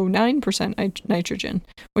 78.09% nitrogen,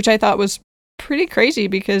 which I thought was pretty crazy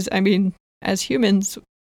because, I mean, as humans,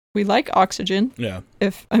 we like oxygen. Yeah.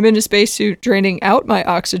 If I'm in a spacesuit draining out my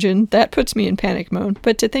oxygen, that puts me in panic mode.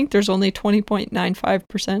 But to think there's only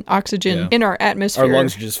 20.95% oxygen Yeah. in our atmosphere. Our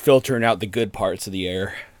lungs are just filtering out the good parts of the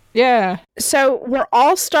air. Yeah. So were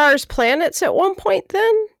all stars planets at one point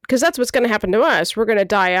then? Because that's what's going to happen to us. We're going to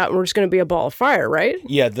die out and we're just going to be a ball of fire, right?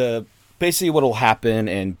 Yeah, basically what will happen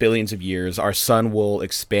in billions of years, our sun will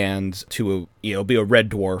expand to be a red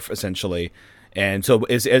dwarf essentially. And so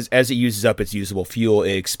as it uses up its usable fuel,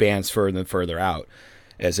 it expands further and further out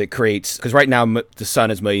as it creates, because right now the sun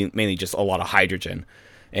is mainly just a lot of hydrogen,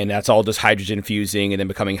 and that's all just hydrogen fusing and then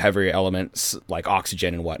becoming heavier elements like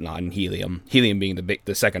oxygen and whatnot, and helium being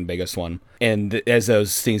the second biggest one. And as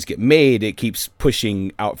those things get made, it keeps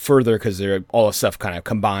pushing out further because all the stuff kind of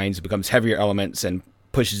combines, becomes heavier elements, and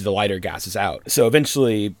pushes the lighter gases out. So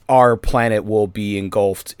eventually our planet will be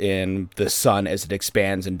engulfed in the sun as it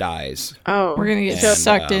expands and dies. Oh. We're going to get And,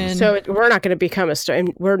 sucked in. So we're not going to become a star.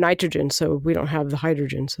 And we're nitrogen, so we don't have the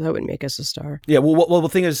hydrogen, so that would make us a star. Yeah, well the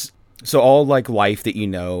thing is, so all life that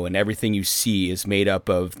and everything you see is made up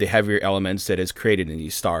of the heavier elements that is created in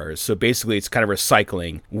these stars. So basically it's kind of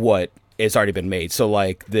recycling what has already been made. So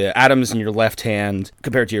the atoms in your left hand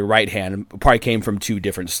compared to your right hand probably came from two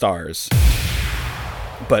different stars.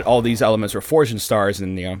 But all these elements were forged in stars,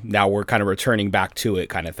 and now we're kind of returning back to it,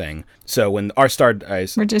 kind of thing. So when our star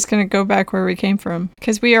dies, We're just going to go back where we came from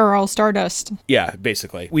because we are all stardust. yeah,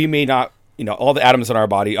 basically, we may not, all the atoms in our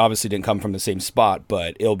body obviously didn't come from the same spot,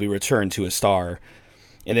 but it'll be returned to a star,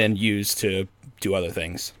 and then used to do other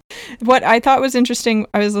things. What I thought was interesting,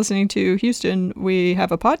 I was listening to Houston. We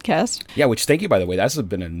have a podcast. Yeah, which thank you, by the way. That's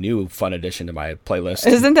been a new fun addition to my playlist.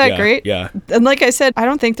 Isn't that Yeah, great? Yeah. And like I said, I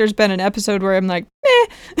don't think there's been an episode where I'm like,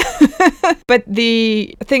 meh. But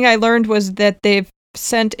the thing I learned was that they've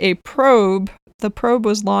sent a probe. The probe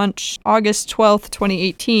was launched August 12th,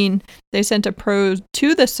 2018. They sent a probe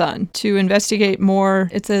to the sun to investigate more.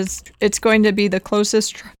 It says it's going to be the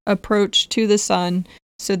closest approach to the sun,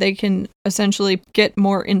 so they can essentially get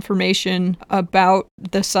more information about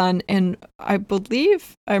the sun. And I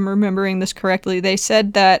believe I'm remembering this correctly. They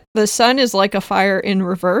said that the sun is like a fire in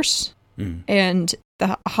reverse, and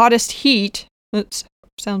the hottest heat, that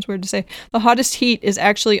sounds weird to say, the hottest heat is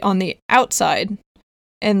actually on the outside.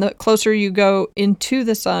 And the closer you go into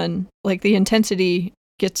the sun, the intensity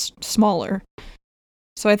gets smaller.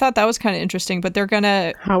 So I thought that was kind of interesting, but they're going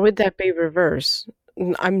to... How would that be reverse?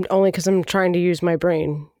 I'm only because I'm trying to use my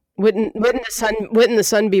brain. Wouldn't the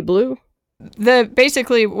sun be blue?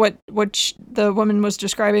 Basically what the woman was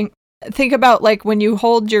describing, think about when you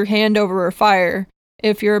hold your hand over a fire,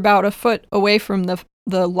 if you're about a foot away from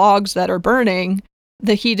the logs that are burning,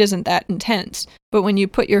 the heat isn't that intense. But when you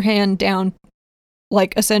put your hand down,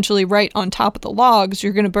 essentially right on top of the logs,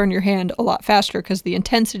 you're going to burn your hand a lot faster because the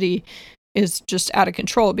intensity is just out of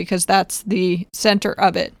control because that's the center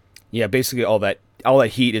of it. Yeah, basically all that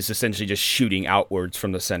heat is essentially just shooting outwards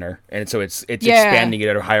from the center, and so it's expanding it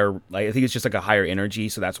at a higher. I think it's just a higher energy,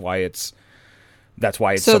 so that's why it's That's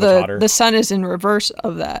why it's so so much the hotter. the sun is in reverse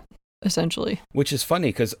of that, essentially. Which is funny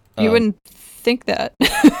because You wouldn't think that.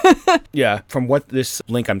 yeah, from what this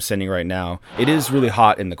link I'm sending right now, it is really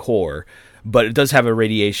hot in the core, but it does have a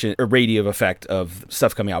radiative effect of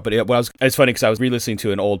stuff coming out. But it's funny because I was re-listening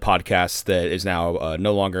to an old podcast that is now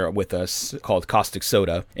no longer with us called Caustic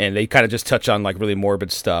Soda, and they kind of just touch on like really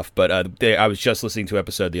morbid stuff. But I was just listening to an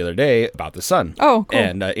episode the other day about the sun. Oh, cool.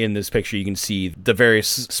 And in this picture, you can see the various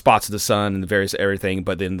spots of the sun and the various everything.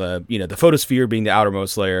 But then the photosphere being the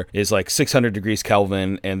outermost layer is like 600 degrees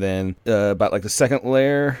Kelvin, and then about like the second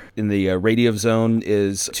layer in the radiative zone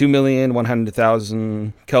is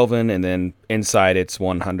 2,100,000 Kelvin, and then inside it's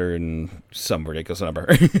 100 and some ridiculous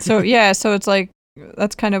number. So it's like,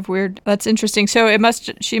 that's kind of weird. That's interesting. So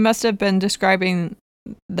she must have been describing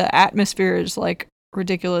the atmosphere as like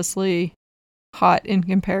ridiculously hot in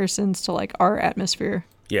comparisons to like our atmosphere.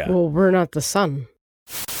 Yeah. Well, we're not the sun.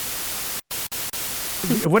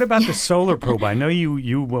 What about the solar probe? I know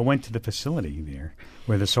you went to the facility there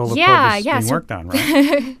where the solar probe is being worked on,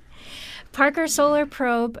 right? Parker Solar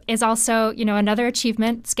Probe is also, another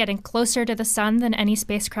achievement. It's getting closer to the sun than any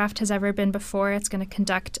spacecraft has ever been before. It's going to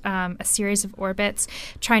conduct a series of orbits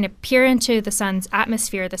trying to peer into the sun's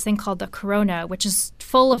atmosphere, this thing called the corona, which is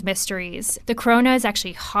full of mysteries. The corona is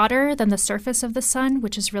actually hotter than the surface of the sun,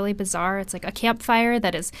 which is really bizarre. It's like a campfire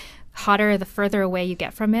that is hotter the further away you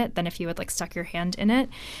get from it than if you had like stuck your hand in it.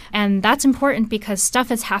 And that's important because stuff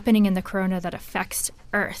is happening in the corona that affects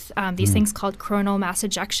Earth. These things called coronal mass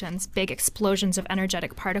ejections, big explosions of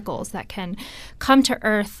energetic particles that can come to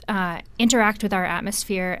Earth, interact with our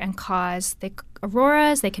atmosphere and cause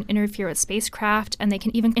auroras. They can interfere with spacecraft, and they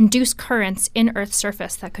can even induce currents in Earth's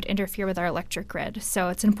surface that could interfere with our electric grid. So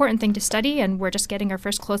it's an important thing to study, and we're just getting our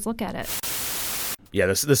first close look at it. Yeah,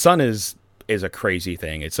 the sun is a crazy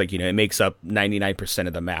thing. It's like, it makes up 99%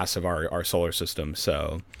 of the mass of our solar system.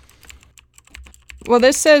 So, well,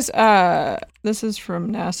 this says this is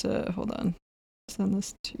from NASA. Hold on, I'll send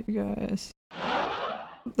this to you guys.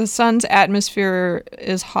 The sun's atmosphere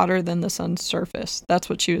is hotter than the sun's surface. That's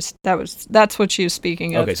what she was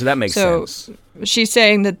speaking of. Okay, so that makes sense. She's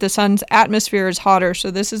saying that the sun's atmosphere is hotter,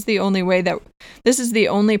 so this is the only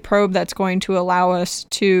probe that's going to allow us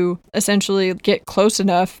to essentially get close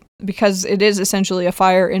enough, because it is essentially a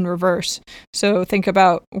fire in reverse. So think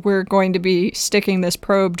about, we're going to be sticking this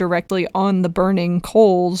probe directly on the burning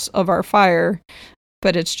coals of our fire,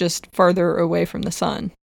 but it's just farther away from the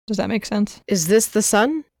sun. Does that make sense? Is this the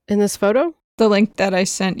sun in this photo? The link that I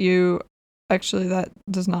sent you, actually, that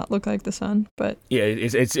does not look like the sun, but yeah,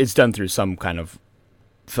 it's done through some kind of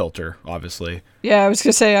filter, obviously. Yeah, I was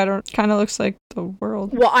gonna say, kind of looks like the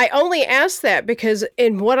world. Well, I only asked that because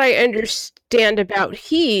in what I understand about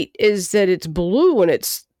heat is that it's blue when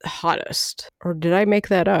it's hottest. Or did I make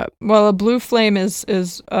that up? Well, a blue flame is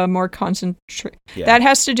more concentrated. Yeah. That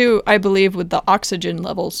has to do, I believe, with the oxygen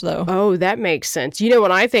levels, though. Oh, that makes sense. You know,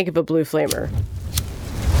 when I think of a blue flamer.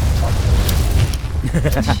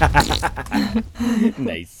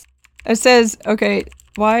 Nice. It says, okay,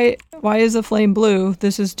 why is a flame blue?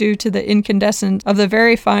 This is due to the incandescence of the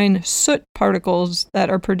very fine soot particles that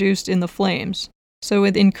are produced in the flames. So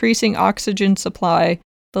with increasing oxygen supply,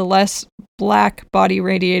 the less black body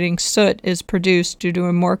radiating soot is produced due to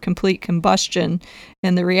a more complete combustion,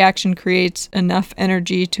 and the reaction creates enough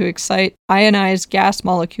energy to excite ionized gas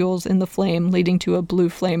molecules in the flame, leading to a blue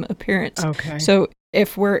flame appearance. Okay. So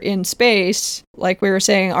if we're in space, like we were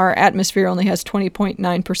saying, our atmosphere only has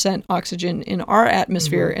 20.9% oxygen in our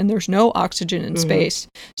atmosphere, and there's no oxygen in space.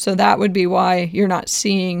 So that would be why you're not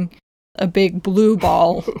seeing a big blue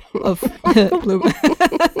ball of blue.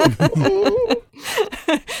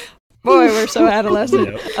 Boy, we're so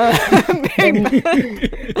adolescent. What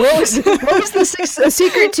was the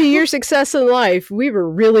secret to your success in life? We were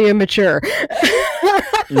really immature.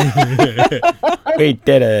 We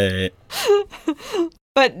did it.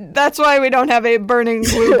 But that's why we don't have a burning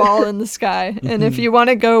blue ball in the sky. And if you want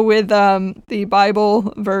to go with the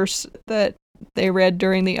Bible verse that they read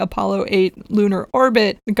during the Apollo 8 lunar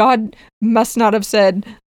orbit, God must not have said,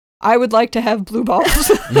 I would like to have blue balls.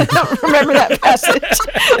 I don't remember that passage.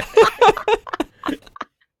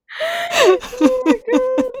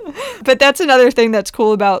 But that's another thing that's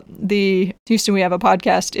cool about the Houston We Have a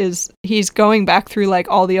Podcast is he's going back through like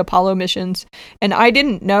all the Apollo missions. And I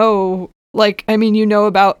didn't know, like, I mean, you know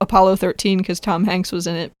about Apollo 13 because Tom Hanks was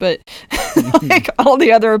in it, but like all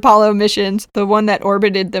the other Apollo missions, the one that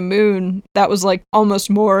orbited the moon, that was like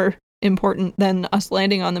almost more important than us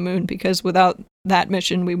landing on the moon, because without that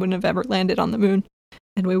mission, we wouldn't have ever landed on the moon.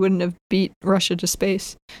 and we wouldn't have beat Russia to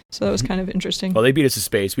space. So that was kind of interesting. Well, they beat us to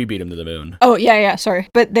space. We beat them to the moon. Oh, yeah, sorry.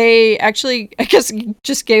 But they actually, I guess,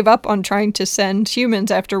 just gave up on trying to send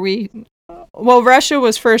humans after well, Russia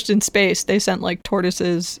was first in space. They sent, like,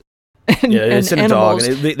 tortoises and they sent animals. a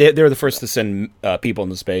dog. And they were the first to send people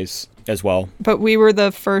into space as well. But we were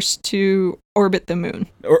the first to orbit the moon.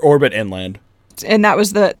 Or orbit and land. And that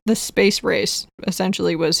was the space race,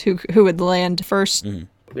 essentially, was who would land first. Mm-hmm.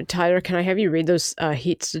 Tyler, can I have you read those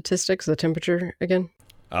heat statistics, the temperature again?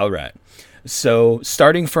 All right. So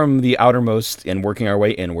starting from the outermost and working our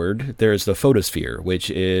way inward, there's the photosphere, which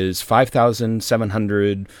is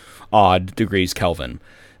 5,700 odd degrees Kelvin.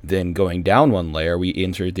 Then going down one layer, we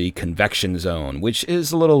enter the convection zone, which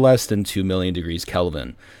is a little less than 2 million degrees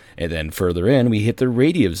Kelvin. And then further in, we hit the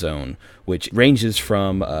radiant zone, which ranges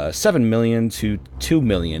from 7 million to 2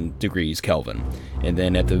 million degrees Kelvin. And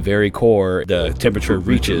then at the very core, the temperature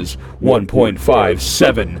reaches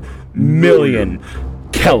 1.57 million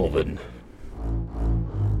Kelvin.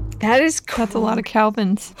 That's a lot of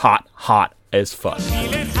Kelvins. Hot as fuck.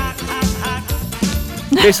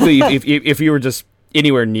 Basically, if you were just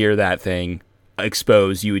anywhere near that thing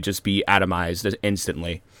exposed, you would just be atomized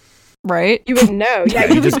instantly. Right? You wouldn't know. Yeah,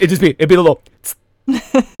 it'd be a little,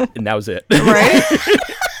 and that was it. Right?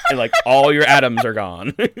 And like all your atoms are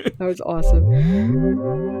gone. That was awesome.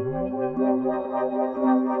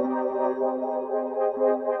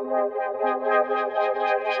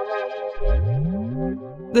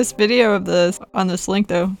 This video of this on this link,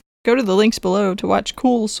 though, go to the links below to watch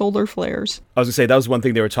cool solar flares. I was gonna say that was one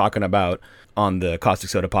thing they were talking about on the Caustic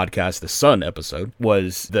Soda podcast, the Sun episode,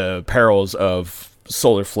 was the perils of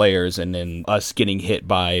solar flares and then us getting hit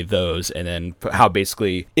by those, and then how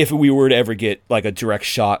basically if we were to ever get like a direct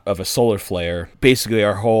shot of a solar flare, basically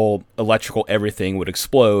our whole electrical everything would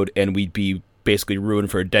explode and we'd be basically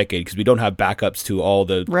ruined for a decade because we don't have backups to all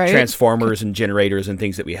the transformers and generators and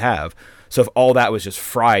things that we have. So if all that was just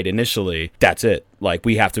fried initially, that's it. Like,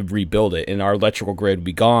 we have to rebuild it, and our electrical grid would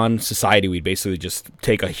be gone. Society would basically just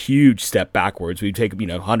take a huge step backwards. We'd take,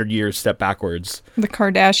 100 years step backwards. The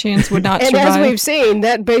Kardashians would not and survive. And as we've seen,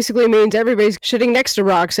 that basically means everybody's shitting next to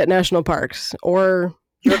rocks at national parks or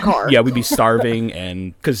your car. Yeah, we'd be starving,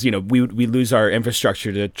 and because, we lose our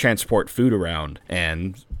infrastructure to transport food around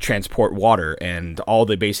and transport water, and all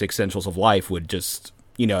the basic essentials of life would just...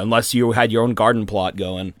 unless you had your own garden plot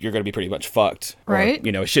going, you're going to be pretty much fucked. Right.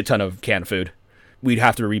 Or, a shit ton of canned food. We'd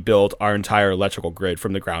have to rebuild our entire electrical grid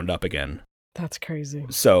from the ground up again. That's crazy.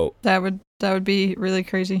 So that would be really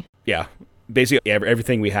crazy. Yeah. Basically,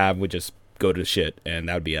 everything we have would just go to shit, and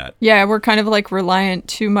that would be it. Yeah, we're kind of like reliant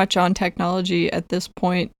too much on technology at this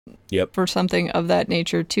point. Yep. For something of that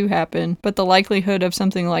nature to happen. But the likelihood of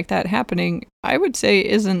something like that happening, I would say,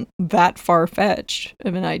 isn't that far-fetched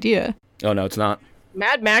of an idea. Oh, no, it's not.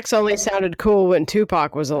 Mad Max only sounded cool when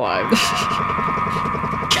Tupac was alive.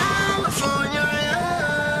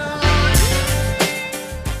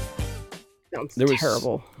 Sounds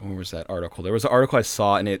terrible. Where was that article? There was an article I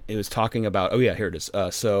saw, and it was talking about... Oh, yeah, here it is.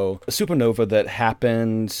 So a supernova that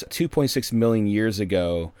happened 2.6 million years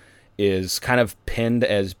ago is kind of pinned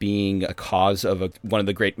as being a cause of one of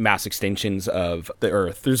the great mass extinctions of the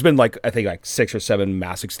Earth. There's been, I think 6 or 7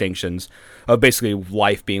 mass extinctions of basically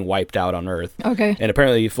life being wiped out on Earth. Okay. And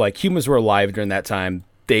apparently, if, humans were alive during that time,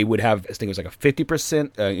 they would have, I think it was a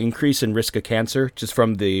 50% increase in risk of cancer just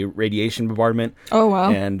from the radiation bombardment. Oh, wow.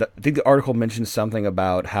 And I think the article mentioned something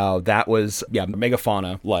about how that was,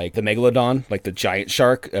 megafauna, like the megalodon, like the giant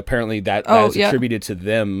shark. Apparently that is attributed to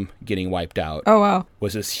them getting wiped out. Oh, wow.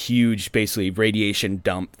 Was this huge, basically, radiation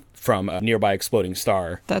dump from a nearby exploding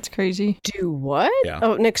star. That's crazy. Do what? Yeah.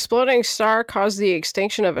 Oh, an exploding star caused the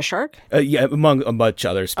extinction of a shark? Yeah, among a bunch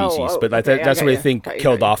of other species. But that's what I think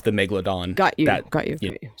killed off the megalodon. Got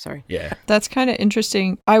you. Sorry. Yeah. That's kind of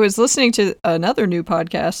interesting. I was listening to another new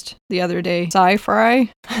podcast the other day,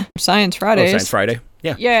 Sci-Fry, Science Fridays. Oh, Science Friday?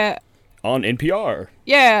 Yeah. Yeah. On NPR.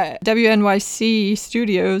 Yeah, WNYC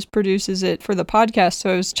Studios produces it for the podcast,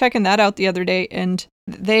 so I was checking that out the other day, and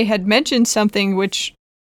they had mentioned something which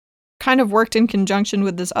kind of worked in conjunction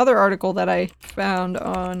with this other article that I found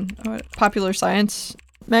on Popular Science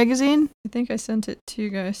magazine. I think I sent it to you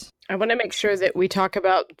guys. I want to make sure that we talk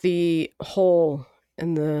about the hole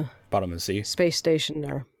in the bottom of the sea space station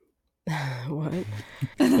there. What?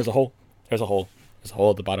 There's a hole. There's a hole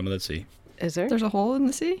at the bottom of the sea. Is there? There's a hole in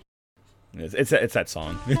the sea? It's that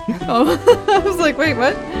song. Oh, I was like, wait,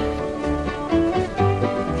 what?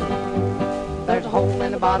 There's a hole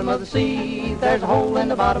in the bottom of the sea. There's a hole in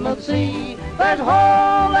the bottom of the sea. There's a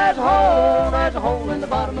hole, there's a hole, there's a hole in the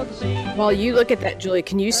bottom of the sea. While you look at that, Julie,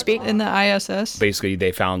 can you speak? In the ISS? Basically,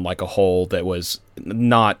 they found like a hole that was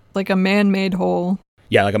not... like a man-made hole.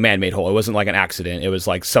 Yeah, like a man-made hole. It wasn't like an accident. It was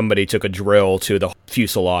like somebody took a drill to the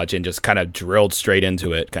fuselage and just kind of drilled straight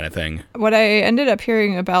into it kind of thing. What I ended up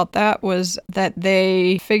hearing about that was that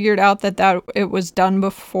they figured out that it was done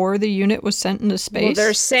before the unit was sent into space. Well,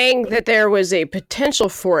 they're saying that there was a potential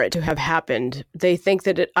for it to have happened. They think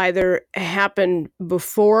that it either happened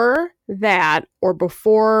before that or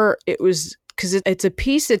before it was... because it's a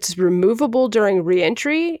piece that's removable during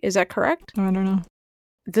re-entry. Is that correct? I don't know.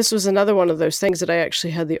 This was another one of those things that I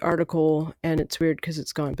actually had the article, and it's weird because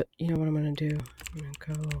it's gone. But you know what I'm going to do? I'm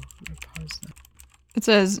going to pause that. It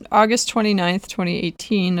says, August 29th,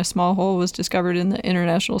 2018, a small hole was discovered in the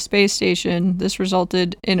International Space Station. This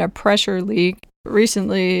resulted in a pressure leak.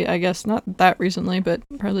 Recently, I guess not that recently, but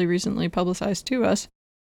probably recently publicized to us.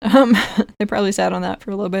 They probably sat on that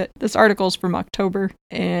for a little bit. This article's from October,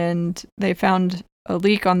 and they found a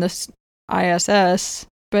leak on this ISS,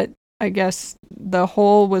 but I guess the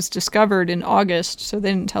hole was discovered in August, so they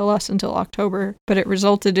didn't tell us until October. But it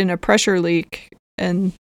resulted in a pressure leak,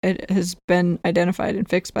 and it has been identified and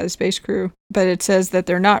fixed by the space crew. But it says that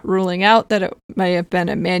they're not ruling out that it may have been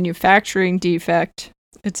a manufacturing defect.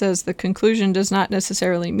 It says the conclusion does not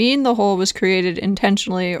necessarily mean the hole was created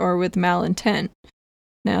intentionally or with malintent.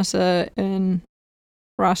 NASA and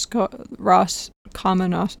Roscosmos,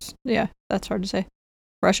 yeah, that's hard to say,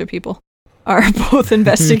 Russia people, are both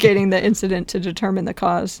investigating the incident to determine the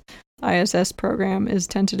cause. ISS program is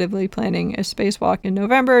tentatively planning a spacewalk in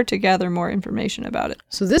November to gather more information about it.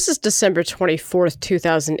 So this is December 24th,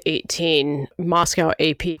 2018, Moscow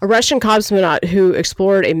AP. A Russian cosmonaut who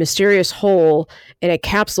explored a mysterious hole in a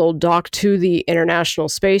capsule docked to the International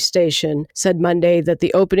Space Station said Monday that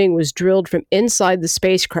the opening was drilled from inside the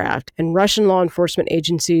spacecraft, and Russian law enforcement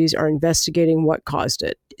agencies are investigating what caused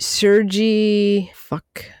it. Sergei...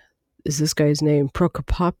 is this guy's name?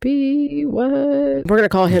 Prokopopi? What? We're going to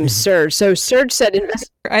call him Serge. So Serge said...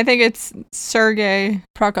 I think it's Sergei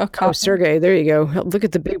Prokopiev. Oh, Sergei. There you go. Look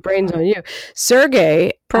at the big brains on you.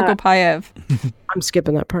 Sergei... Prokopiev. I'm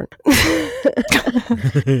skipping that part.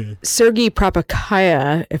 Sergei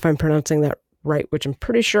Prokopiev, if I'm pronouncing that right, which I'm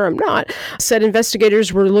pretty sure I'm not, said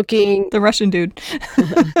investigators were looking... The Russian dude.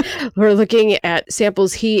 We're looking at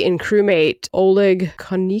samples he and crewmate Oleg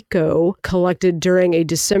Koniko collected during a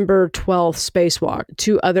December 12th spacewalk.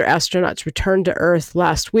 2 other astronauts returned to Earth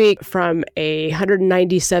last week from a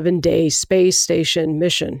 197-day space station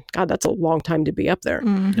mission. God, that's a long time to be up there.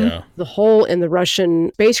 Mm-hmm. Yeah. The hole in the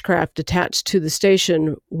Russian spacecraft attached to the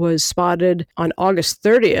station was spotted on August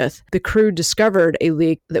 30th. The crew discovered a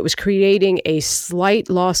leak that was creating a slight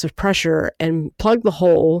loss of pressure and plugged the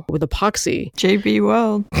hole with epoxy. J.B.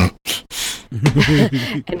 Weld.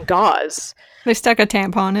 And gauze. They stuck a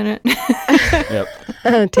tampon in it. Yep.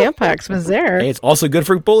 Tampax was there. Hey, it's also good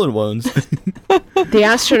for bullet wounds. The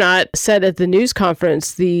astronaut said at the news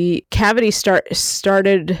conference the cavity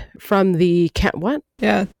started from the... what?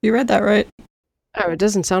 Yeah, you read that right. Oh, it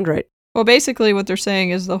doesn't sound right. Well, basically what they're saying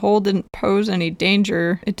is the hole didn't pose any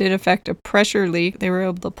danger. It did affect a pressure leak. They were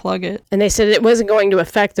able to plug it. And they said it wasn't going to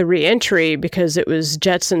affect the re-entry because it was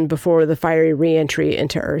jettisoned before the fiery re-entry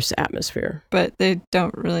into Earth's atmosphere. But they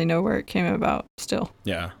don't really know where it came about still.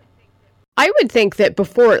 Yeah. I would think that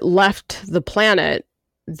before it left the planet,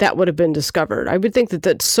 that would have been discovered. I would think that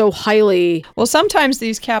that's so highly... Well, sometimes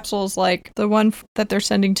these capsules, like the one that they're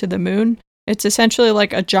sending to the moon, it's essentially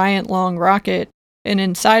like a giant long rocket. And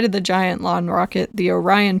inside of the giant long rocket, the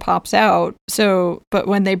Orion pops out. So, but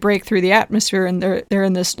when they break through the atmosphere and they're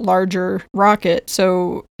in this larger rocket,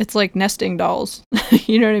 so it's like nesting dolls.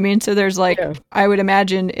 You know what I mean? So there's like, yeah. I would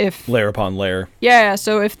imagine if... Layer upon layer. Yeah,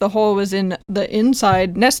 so if the hole was in the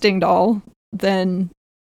inside nesting doll, then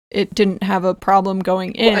it didn't have a problem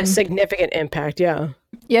going in. Well, a significant impact, yeah.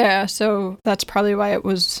 Yeah, so that's probably why it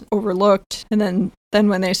was overlooked. And then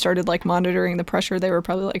when they started like monitoring the pressure, they were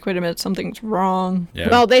probably like, wait a minute, something's wrong. Yeah.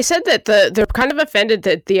 Well, they said that they're kind of offended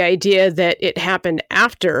that the idea that it happened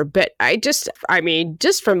after, but just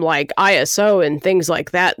from like ISO and things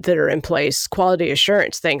like that are in place, quality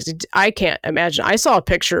assurance things, I can't imagine. I saw a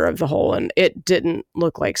picture of the hole and it didn't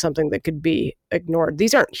look like something that could be ignored.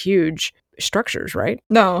 These aren't huge structures, right?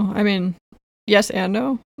 No, I mean... yes and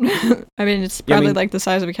no. I mean, it's probably like the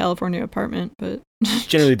size of a California apartment, but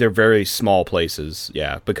generally they're very small places,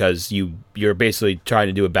 because you're basically trying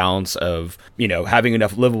to do a balance of, having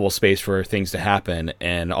enough livable space for things to happen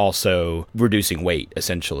and also reducing weight,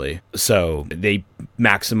 essentially. So they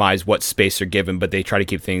maximize what space they're given, but they try to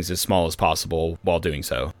keep things as small as possible while doing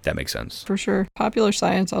so. That makes sense. For sure. Popular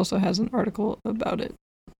Science also has an article about it.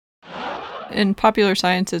 In Popular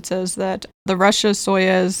Science, it says that the Russia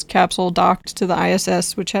Soyuz capsule docked to the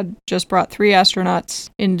ISS, which had just brought 3 astronauts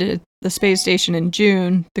into the space station in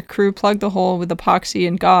June. The crew plugged the hole with epoxy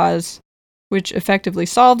and gauze, which effectively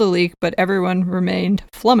solved the leak, but everyone remained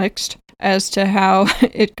flummoxed as to how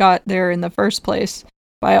it got there in the first place.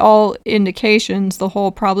 By all indications, the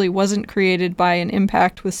hole probably wasn't created by an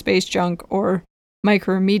impact with space junk or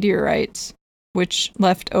micrometeorites, which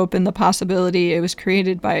left open the possibility it was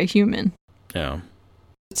created by a human. Yeah.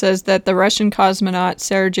 It says that the Russian cosmonaut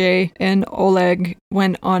Sergei and Oleg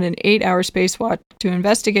went on an 8-hour spacewalk to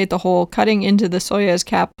investigate the hole, cutting into the Soyuz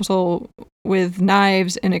capsule with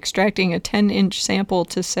knives and extracting a 10-inch sample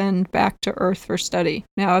to send back to Earth for study.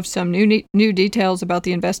 Now I have some new details about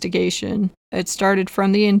the investigation. It started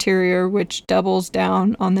from the interior, which doubles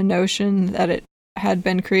down on the notion that it had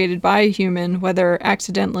been created by a human, whether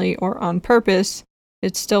accidentally or on purpose.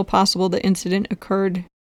 It's still possible the incident occurred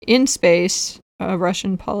in space. A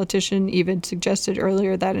Russian politician even suggested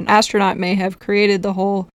earlier that an astronaut may have created the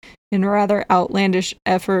hole in a rather outlandish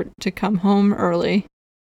effort to come home early.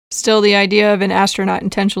 Still, the idea of an astronaut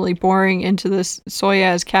intentionally boring into this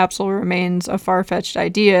Soyuz capsule remains a far-fetched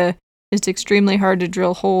idea. It's extremely hard to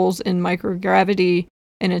drill holes in microgravity,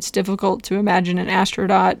 and it's difficult to imagine an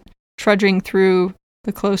astronaut trudging through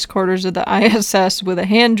the close quarters of the ISS with a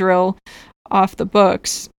hand drill off the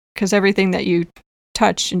books, because everything that you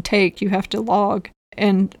touch and take, you have to log.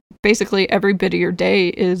 And basically every bit of your day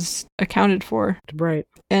is accounted for. Right.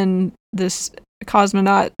 And this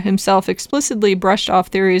cosmonaut himself explicitly brushed off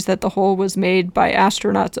theories that the hole was made by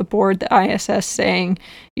astronauts aboard the ISS, saying,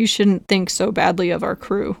 "You shouldn't think so badly of our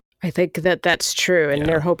crew." I think that's true, and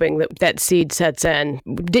they're hoping that seed sets in.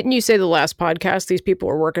 Didn't you say the last podcast these people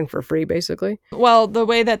were working for free, basically? Well, the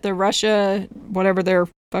way that the Russia, whatever their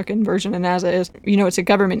fucking version of NASA is, it's a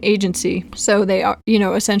government agency, so they are,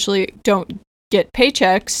 essentially don't get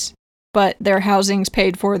paychecks, but their housing's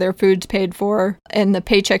paid for, their food's paid for, and the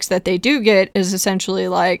paychecks that they do get is essentially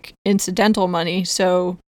like incidental money.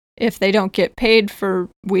 So if they don't get paid for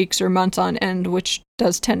weeks or months on end, which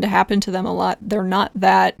does tend to happen to them a lot, they're not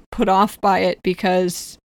that put off by it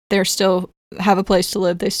because they're still have a place to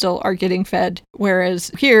live. They still are getting fed.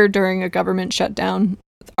 Whereas here, during a government shutdown,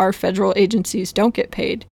 our federal agencies don't get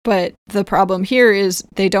paid. But the problem here is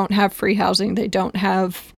they don't have free housing. They don't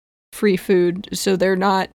have free food. So they're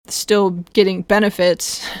not still getting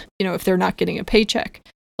benefits, if they're not getting a paycheck.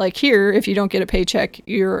 Like here, if you don't get a paycheck,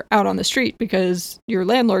 you're out on the street because your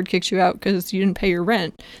landlord kicks you out because you didn't pay your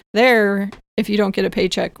rent. There, if you don't get a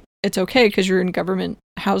paycheck, it's okay because you're in government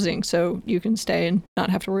housing, so you can stay and not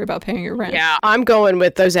have to worry about paying your rent. Yeah, I'm going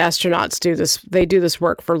with those astronauts do this. They do this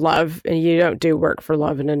work for love, and you don't do work for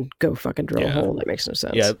love and then go fucking drill a hole. That makes no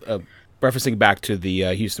sense. Yeah, referencing back to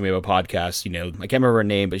the Houston Weibo podcast, I can't remember her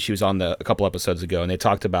name, but she was on a couple episodes ago, and she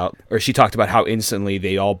talked about how instantly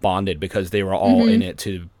they all bonded because they were all in it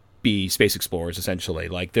to be space explorers, essentially.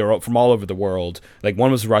 Like, they were from all over the world. Like,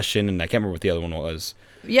 one was Russian, and I can't remember what the other one was.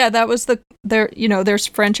 Yeah, that was there's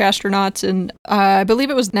French astronauts, and I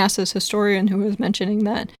believe it was NASA's historian who was mentioning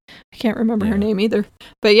that. I can't remember her name either.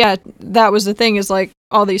 But yeah, that was the thing, is like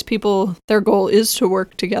all these people, their goal is to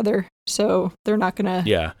work together, so they're not gonna...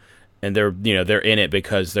 Yeah. And they're in it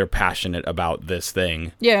because they're passionate about this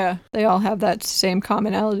thing. Yeah, they all have that same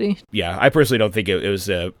commonality. Yeah, I personally don't think it was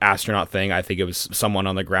an astronaut thing. I think it was someone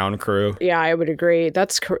on the ground crew. Yeah, I would agree.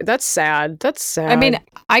 That's sad. That's sad. I mean,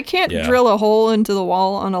 I can't drill a hole into the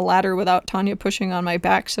wall on a ladder without Tanya pushing on my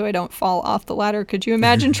back so I don't fall off the ladder. Could you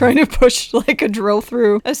imagine trying to push like a drill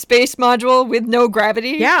through a space module with no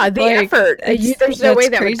gravity? Yeah, the effort. There's no way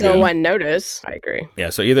that would go unnoticed. I agree. Yeah,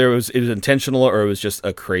 so either it was intentional or it was just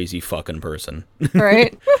a crazy fucking person.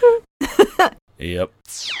 Right? Yep.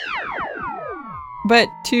 But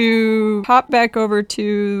to hop back over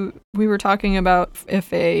to, we were talking about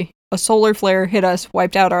if a solar flare hit us,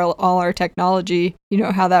 wiped out all our technology,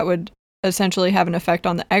 how that would essentially have an effect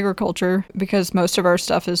on the agriculture, because most of our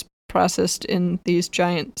stuff is processed in these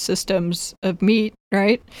giant systems of meat,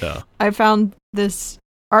 right? Yeah. I found this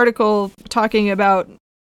article talking about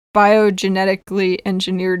biogenetically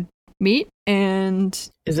engineered meat, and...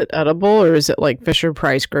 Is it edible, or is it like Fisher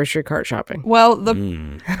Price grocery cart shopping? Well,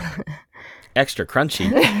 extra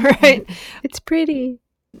crunchy. Right? It's pretty.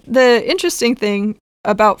 the interesting thing,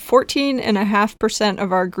 about 14.5%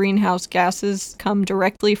 of our greenhouse gases come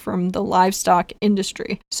directly from the livestock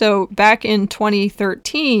industry. So back in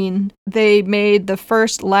 2013, they made the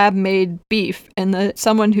first lab-made beef, and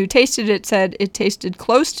someone who tasted it said it tasted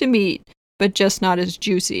close to meat, but just not as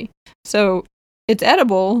juicy. So it's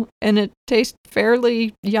edible, and it tastes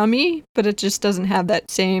fairly yummy, but it just doesn't have that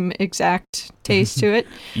same exact taste to it.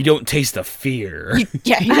 You don't taste the fear. You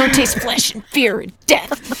don't taste flesh and fear and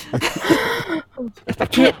death. If I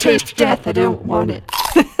can't taste death, I don't want it.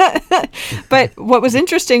 But what was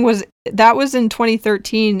interesting was that was in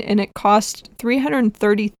 2013, and it cost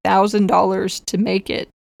 $330,000 to make it.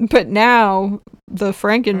 But now, the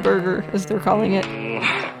Frankenburger, as they're calling it,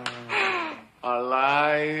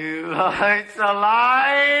 Alive! It's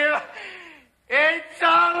alive! It's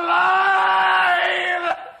alive!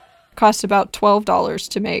 costs about $12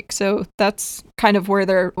 to make. So that's kind of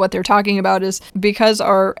where what they're talking about is because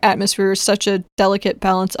our atmosphere is such a delicate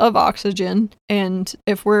balance of oxygen, and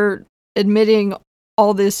if we're emitting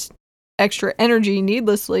all this extra energy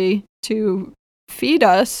needlessly to feed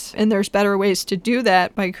us, and there's better ways to do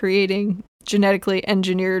that by creating genetically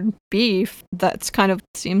engineered beef, that's kind of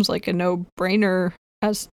seems like a no-brainer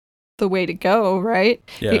as the way to go, right?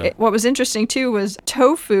 Yeah. What was interesting too was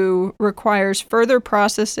tofu requires further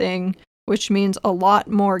processing, which means a lot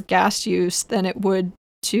more gas use than it would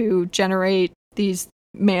to generate these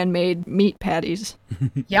man-made meat patties.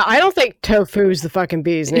 Yeah, I don't think tofu's the fucking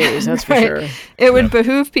bee's knees, that's for sure. It would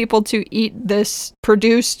behoove people to eat this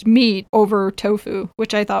produced meat over tofu,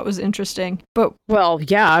 which I thought was interesting. But well,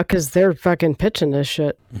 yeah, because they're fucking pitching this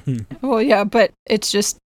shit. well, yeah, but it's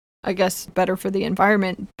just, I guess, better for the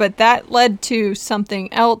environment. But that led to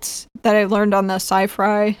something else that I learned on the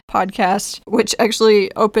Sci-Fi podcast, which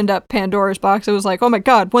actually opened up Pandora's box. It was like, oh my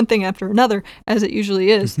God, one thing after another, as it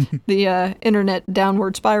usually is. The internet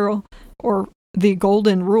downward spiral, or the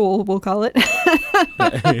golden rule, we'll call it.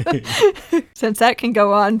 Since that can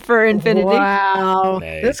go on for infinity. Wow.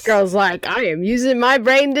 Nice. This girl's like, I am using my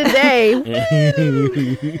brain today.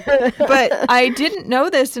 But I didn't know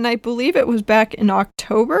this, and I believe it was back in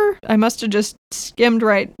October. I must have just skimmed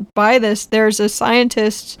right by this. There's a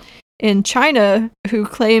scientist in China who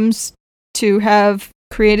claims to have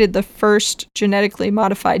created the first genetically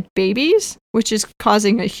modified babies, which is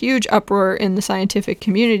causing a huge uproar in the scientific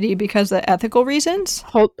community because of ethical reasons.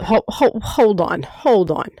 Hold on.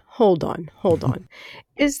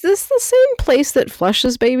 Is this the same place that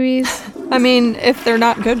flushes babies? I mean, if they're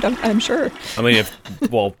not good, I'm sure. I mean,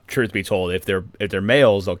 truth be told, if they're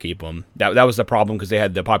males, they'll keep them. That was the problem because they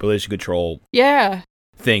had the population control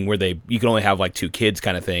thing where you can only have like 2 kids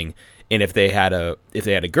kind of thing. And if they had a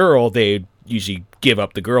girl, they'd usually give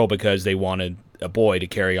up the girl because they wanted a boy to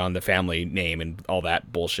carry on the family name and all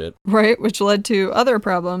that bullshit. Right, which led to other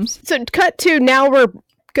problems. So cut to now we're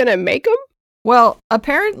gonna make them? Well,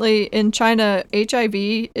 apparently in China, HIV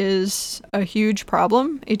is a huge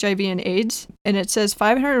problem, HIV and AIDS. And it says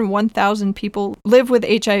 501,000 people live with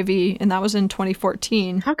HIV, and that was in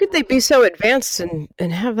 2014. How could they be so advanced and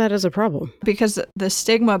have that as a problem? Because the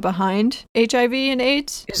stigma behind HIV and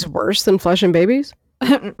AIDS is worse than flushing babies?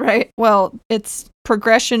 Right. Well, it's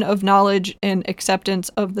progression of knowledge and acceptance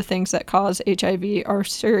of the things that cause HIV are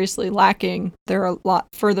seriously lacking. They're a lot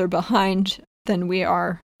further behind than we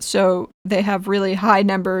are. So they have really high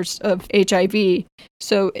numbers of HIV.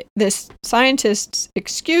 So this scientist's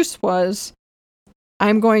excuse was,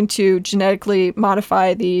 I'm going to genetically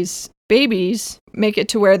modify these babies, make it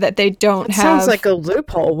to where that they don't have... Sounds like a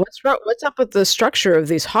loophole. What's wrong? What's up with the structure of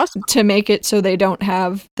these hospitals? To make it so they don't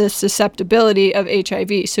have the susceptibility of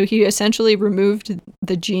HIV. So he essentially removed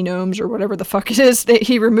the genomes, or whatever the fuck it is.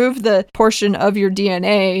 He removed the portion of your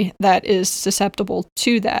DNA that is susceptible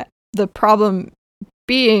to that. The problem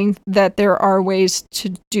being that there are ways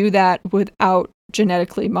to do that without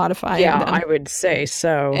genetically modifying them. I would say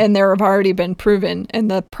so. And there have already been proven.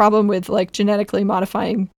 And the problem with like genetically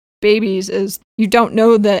modifying babies is you don't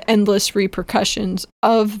know the endless repercussions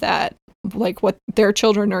of that, like what their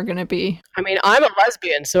children are going to be. I mean, I'm a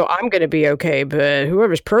lesbian, so I'm going to be okay, but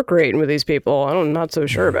whoever's procreating with these people, I'm not so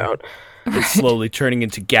sure about. It's slowly turning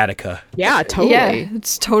into Gattaca. Yeah, totally. Yeah,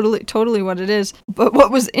 it's totally what it is. But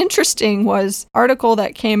what was interesting was article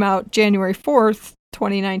that came out January 4th,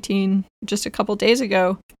 2019, just a couple days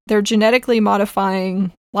ago. They're genetically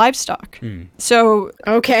modifying livestock. So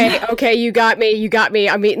okay, you got me.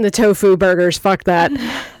 I'm eating the tofu burgers. Fuck that.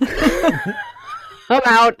 I'm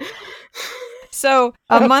out. So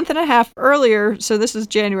a month and a half earlier, so this is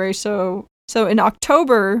January, so in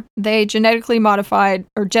October, they genetically modified,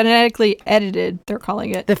 or genetically edited, they're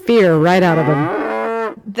calling it. The fear right out of them.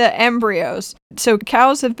 the embryos. So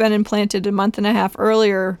cows have been implanted a month and a half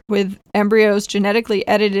earlier with embryos genetically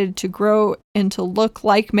edited to grow and to look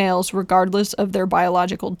like males regardless of their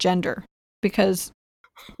biological gender. Because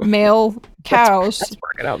male cows that's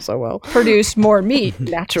working out so well. Produce more meat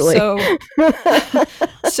naturally.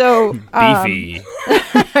 So beefy.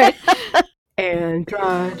 Right.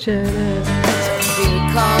 Androgynous.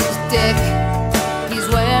 Here comes Dick. He's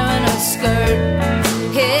wearing a skirt.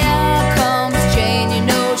 Here comes Jane. You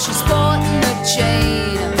know she's sporting a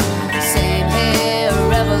chain. Same hair,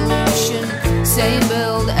 revolution. Same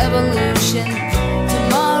build, evolution.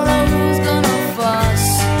 Tomorrow who's gonna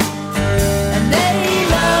fuss? And they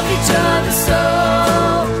love each other so.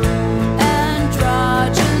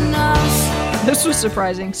 Androgynous. This was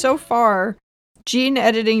surprising. So far, gene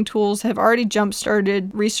editing tools have already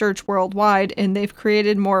jump-started research worldwide, and they've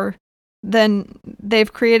created more than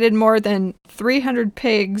 300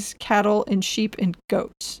 pigs, cattle, and sheep and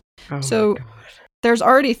goats. So there's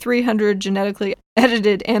already 300 genetically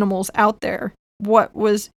edited animals out there. What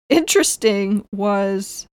was interesting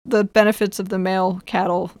was the benefits of the male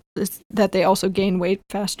cattle is that they also gain weight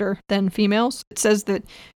faster than females. It says that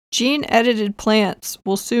gene-edited plants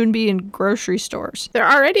will soon be in grocery stores.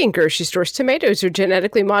 They're already in grocery stores. Tomatoes are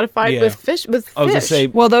genetically modified with fish. I was going to say,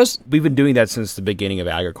 those we've been doing that since the beginning of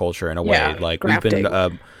agriculture in a way. Like grafting. We've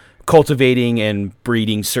been cultivating and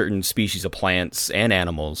breeding certain species of plants and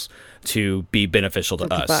animals to be beneficial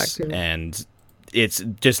to us. And it's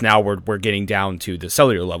just now we're getting down to the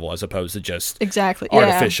cellular level as opposed to just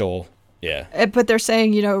artificial. Yeah. But they're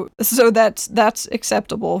saying, so that's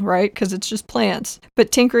acceptable, right? Because it's just plants.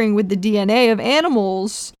 But tinkering with the DNA of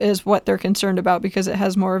animals is what they're concerned about because it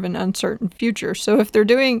has more of an uncertain future. So if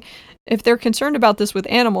they're concerned about this with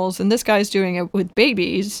animals and this guy's doing it with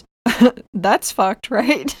babies, that's fucked,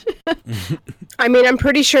 right? I mean, I'm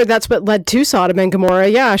pretty sure that's what led to Sodom and Gomorrah.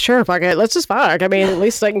 Yeah, sure, fuck it. Let's just fuck. I mean, at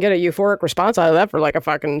least I can get a euphoric response out of that for like a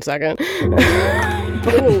fucking second.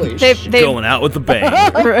 Holy shit. Going out with a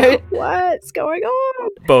bang. Right? What's going on?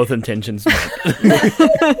 Both intentions.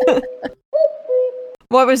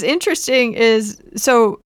 What was interesting is,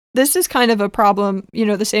 so this is kind of a problem,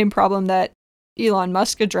 the same problem that Elon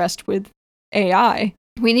Musk addressed with AI.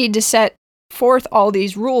 We need to set forth all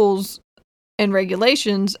these rules and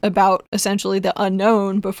regulations about essentially the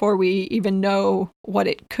unknown before we even know what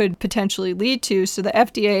it could potentially lead to. So the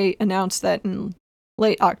FDA announced that in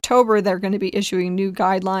late October, they're going to be issuing new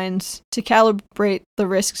guidelines to calibrate the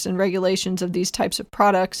risks and regulations of these types of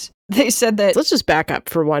products. They said that... Let's just back up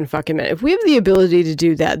for one fucking minute. If we have the ability to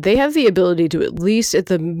do that, they have the ability to, at least at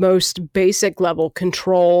the most basic level,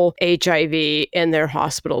 control HIV in their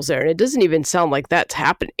hospitals there. And it doesn't even sound like that's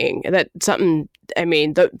happening. That's something... I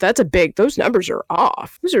mean, that's a big... Those numbers are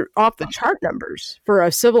off. Those are off the chart numbers for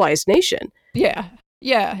a civilized nation. Yeah.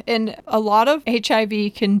 Yeah, and a lot of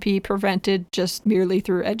HIV can be prevented just merely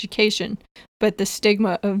through education. But the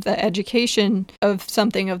stigma of the education of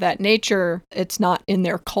something of that nature, it's not in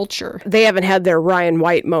their culture. They haven't had their Ryan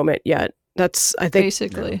White moment yet. That's, I think...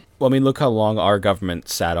 Basically. Well, I mean, look how long our government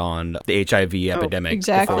sat on the HIV epidemic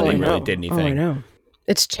before they really did anything. Oh, I know.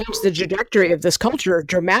 It's changed the trajectory of this culture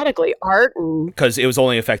dramatically. Art and... Because it was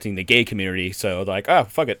only affecting the gay community, so they're like, oh,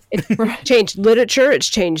 fuck it. It's changed literature. It's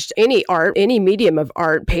changed any art, any medium of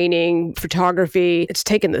art, painting, photography. It's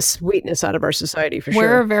taken the sweetness out of our society, for sure.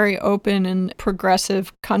 We're a very open and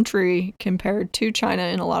progressive country compared to China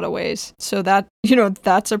in a lot of ways. So that,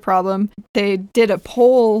 that's a problem. They did a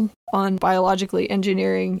poll on biologically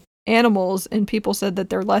engineering animals, and people said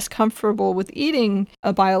that they're less comfortable with eating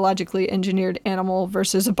a biologically engineered animal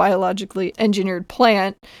versus a biologically engineered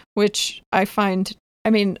plant, which I find,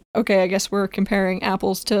 I mean, okay, I guess we're comparing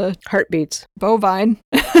apples to heartbeats, bovine,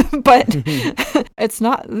 but it's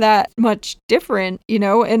not that much different,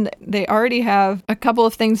 and they already have a couple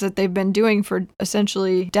of things that they've been doing for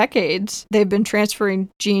essentially decades. They've been transferring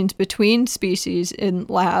genes between species in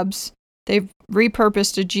labs. They've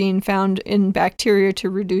repurposed a gene found in bacteria to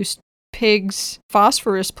reduce pigs'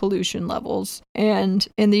 phosphorus pollution levels. And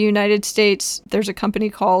in the United States, there's a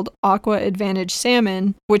company called Aqua Advantage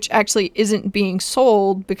Salmon, which actually isn't being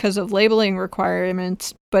sold because of labeling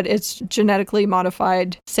requirements, but it's genetically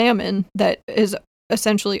modified salmon that is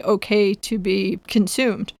essentially okay to be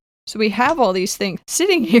consumed. So we have all these things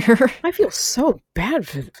sitting here. I feel so bad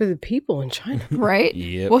for the people in China. Right?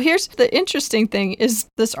 Yep. Well, here's the interesting thing is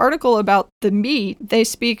this article about the meat. They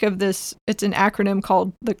speak of this, it's an acronym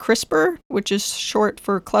called the CRISPR, which is short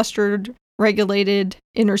for Clustered Regulated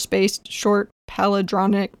Interspaced Short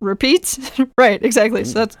Palindromic Repeats. Right, exactly.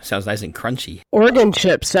 So that's sounds nice and crunchy. Organ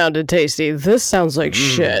chips sounded tasty. This sounds like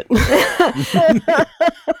shit.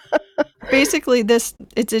 basically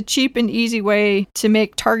it's a cheap and easy way to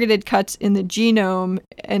make targeted cuts in the genome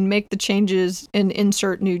and make the changes and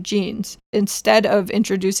insert new genes instead of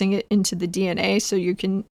introducing it into the DNA, so you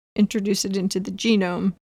can introduce it into the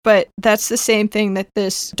genome. But that's the same thing that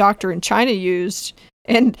this doctor in China used.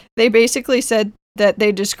 And they basically said that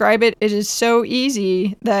they describe it is so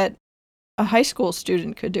easy that a high school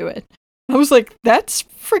student could do it. I was like, that's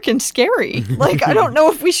freaking scary. Like, I don't know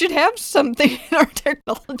if we should have something in our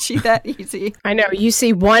technology that easy. I know. You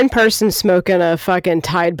see one person smoking a fucking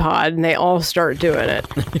Tide Pod and they all start doing it.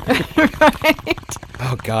 Right?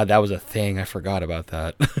 Oh, God, that was a thing. I forgot about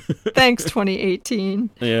that. Thanks, 2018.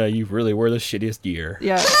 Yeah, you really were the shittiest year.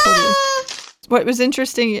 Yeah, totally. What was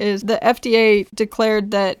interesting is the FDA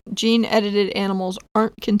declared that gene-edited animals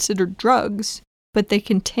aren't considered drugs, but they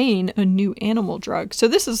contain a new animal drug. So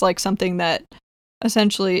this is like something that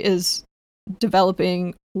essentially is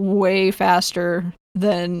developing way faster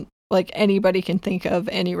than like anybody can think of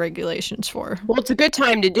any regulations for. Well, it's a good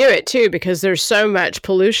time to do it too, because there's so much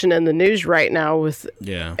pollution in the news right now with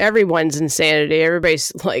everyone's insanity.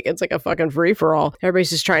 Everybody's like, it's like a fucking free-for-all. Everybody's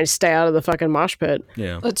just trying to stay out of the fucking mosh pit.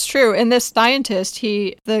 Yeah. That's true. And this scientist,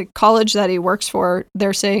 the college that he works for,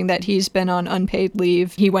 they're saying that he's been on unpaid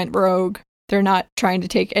leave. He went rogue. They're not trying to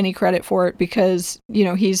take any credit for it because,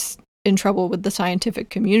 he's in trouble with the scientific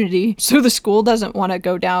community. So the school doesn't want to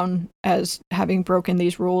go down as having broken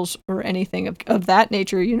these rules or anything of that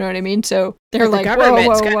nature, you know what I mean? So they're like,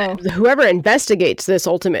 whoa. Whoever investigates this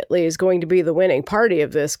ultimately is going to be the winning party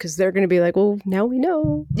of this, because they're going to be like, well, now we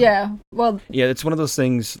know. Yeah, well. Yeah, it's one of those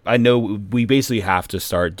things. I know we basically have to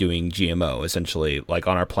start doing GMO, essentially, like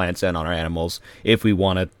on our plants and on our animals, if we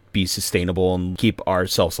want to be sustainable and keep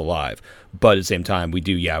ourselves alive. But at the same time, we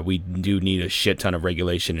do need a shit ton of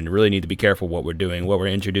regulation and really need to be careful what we're doing, what we're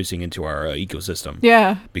introducing into our ecosystem.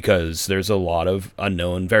 Yeah. Because there's a lot of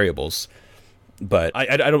unknown variables. But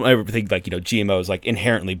I don't ever think like, GMO is like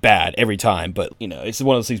inherently bad every time, but it's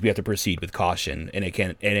one of those things we have to proceed with caution, and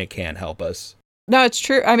it can help us. No, it's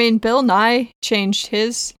true. I mean, Bill Nye changed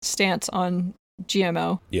his stance on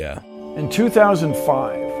GMO. Yeah. In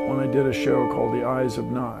 2005, when I did a show called The Eyes of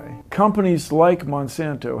Nye, companies like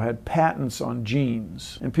Monsanto had patents on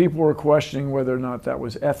genes, and people were questioning whether or not that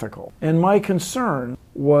was ethical. And my concern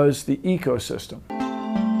was the ecosystem.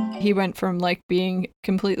 He went from like being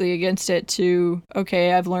completely against it to,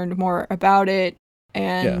 okay, I've learned more about it.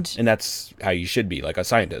 And that's how you should be, like a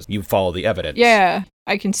scientist. You follow the evidence. Yeah,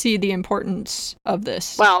 I can see the importance of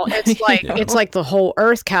this. Well, it's like it's like the Whole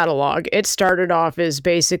Earth catalog. It started off as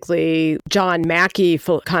basically John Mackey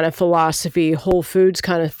kind of philosophy, Whole Foods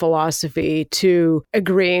kind of philosophy, to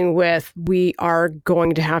agreeing with we are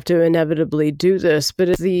going to have to inevitably do this. But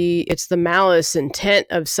it's the malice intent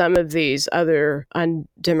of some of these other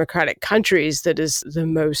undemocratic countries that is the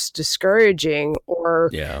most discouraging. Or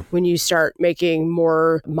when you start making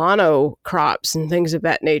more monocrops and things of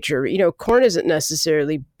that nature. Corn isn't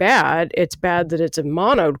necessarily bad. It's bad that it's a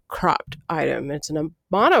monocropped item. It's a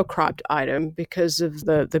monocropped item because of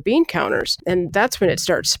the bean counters. And that's when it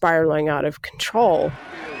starts spiraling out of control.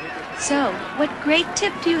 So, what great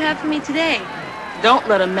tip do you have for me today? Don't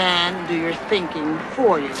let a man do your thinking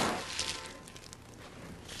for you.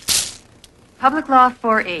 Public Law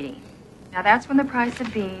 480. Now that's when the price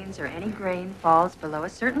of beans or any grain falls below a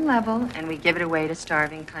certain level and we give it away to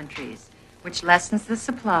starving countries, which lessens the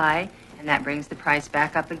supply, and that brings the price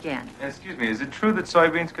back up again. Excuse me, is it true that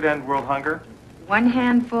soybeans could end world hunger? 1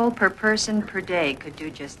 handful per person per day could do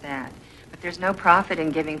just that. But there's no profit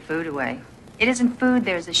in giving food away. It isn't food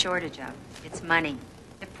there's a shortage of. It's money.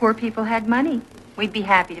 If poor people had money, we'd be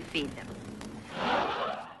happy to feed them.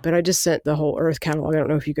 But I just sent the Whole Earth catalog. I don't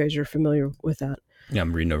know if you guys are familiar with that. Yeah,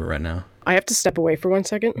 I'm reading over right now. I have to step away for 1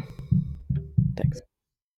 second. Thanks.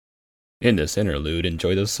 In this interlude,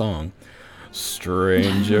 enjoy the song.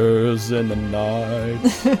 Strangers in the night,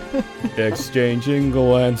 exchanging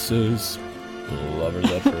glances,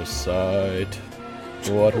 lovers at first sight.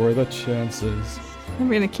 What were the chances? I'm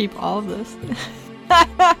going to keep all of this.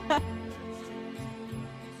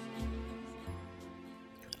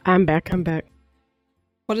 I'm back.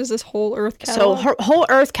 What is this Whole Earth catalog? So Whole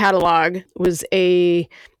Earth catalog was a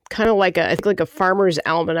kind of like a farmer's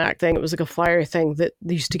almanac thing. It was like a flyer thing that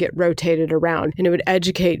used to get rotated around, and it would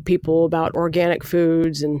educate people about organic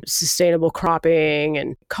foods and sustainable cropping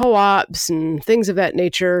and co-ops and things of that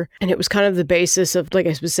nature. And it was kind of the basis of, like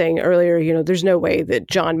I was saying earlier, there's no way that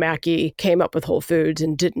John Mackey came up with Whole Foods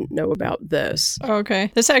and didn't know about this.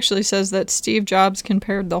 Okay. This actually says that Steve Jobs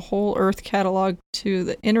compared the Whole Earth catalog to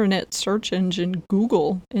the internet search engine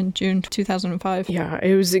Google in June 2005. Yeah,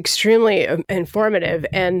 it was extremely informative.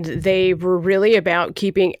 And And they were really about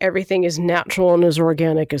keeping everything as natural and as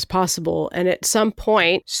organic as possible. And at some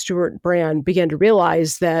point, Stuart Brand began to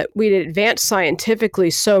realize that we'd advanced scientifically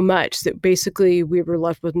so much that basically we were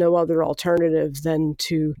left with no other alternative than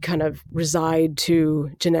to kind of reside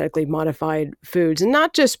to genetically modified foods. And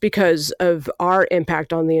not just because of our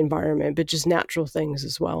impact on the environment, but just natural things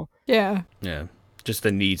as well. Yeah. Yeah. Just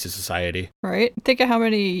the needs of society. Right? Think of how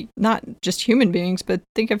many, not just human beings, but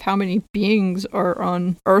think of how many beings are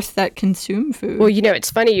on Earth that consume food. Well,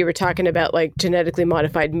 it's funny you were talking about like genetically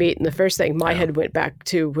modified meat. And the first thing my head went back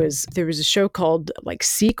to was there was a show called like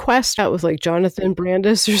Sequest out with like Jonathan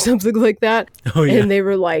Brandis or something like that. Oh, yeah. And they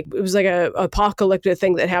were like, it was like a apocalyptic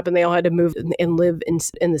thing that happened. They all had to move and live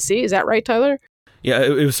in the sea. Is that right, Tyler? Yeah,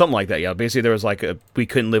 it was something like that. Yeah, basically there was like we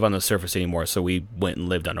couldn't live on the surface anymore, so we went and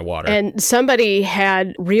lived underwater. And somebody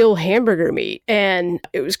had real hamburger meat, and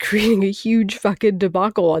it was creating a huge fucking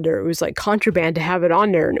debacle under it. It was like contraband to have it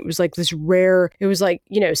on there, and it was like this rare. It was like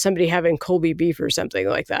somebody having Colby beef or something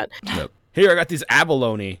like that. Yep. Here, I got these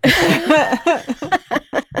abalone.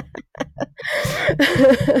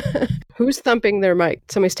 Who's thumping their mic?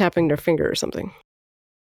 Somebody's tapping their finger or something.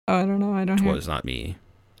 Oh, I don't know. I don't hear. Well, it's not me.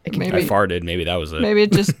 Maybe I farted. Maybe that was it. Maybe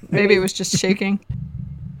it was just shaking.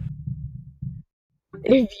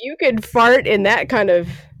 If you could fart in that kind of...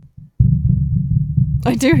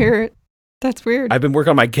 I do hear it. That's weird. I've been working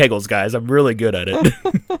on my kegels, guys. I'm really good at it.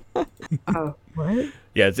 Oh, what?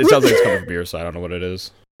 Yeah, it sounds like it's coming from your side. I don't know what it is.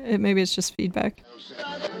 Maybe it's just feedback.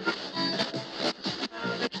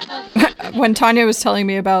 When Tanya was telling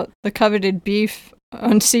me about the coveted beef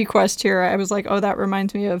on Sequest here, I was like, oh, that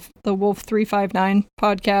reminds me of the Wolf 359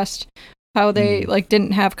 podcast, how they like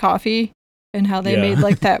didn't have coffee and how they made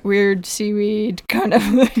like that weird seaweed kind of,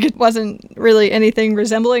 it wasn't really anything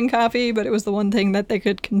resembling coffee, but it was the one thing that they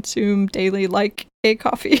could consume daily like a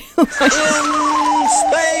coffee.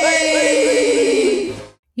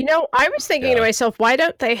 I was thinking to myself, why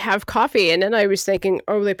don't they have coffee? And then I was thinking,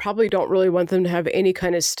 oh, they probably don't really want them to have any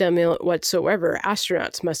kind of stimulant whatsoever.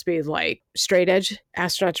 Astronauts must be like straight edge.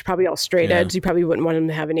 Astronauts are probably all straight edge. You probably wouldn't want them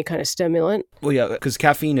to have any kind of stimulant. Well, yeah, because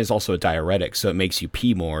caffeine is also a diuretic, so it makes you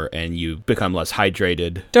pee more and you become less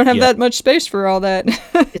hydrated. Don't have that much space for all that.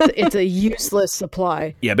 It's a useless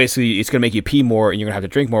supply. Yeah, basically, it's going to make you pee more and you're going to have to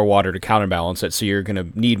drink more water to counterbalance it, so you're going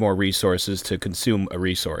to need more resources to consume a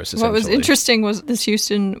resource, What was interesting was this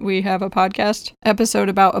Houston, we have a podcast episode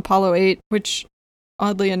about Apollo 8, which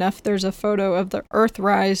oddly enough, there's a photo of the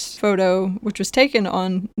Earthrise photo, which was taken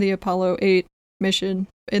on the Apollo 8 mission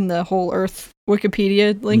in the Whole Earth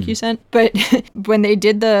Wikipedia link you sent. But when they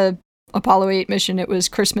did the Apollo 8 mission, it was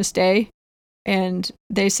Christmas Day. And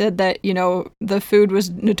they said that, the food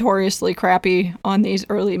was notoriously crappy on these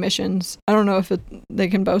early missions. I don't know if they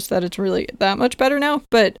can boast that it's really that much better now,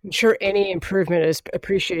 but I'm sure any improvement is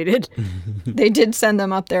appreciated. They did send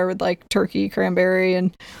them up there with like turkey, cranberry,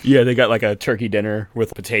 and... Yeah, they got like a turkey dinner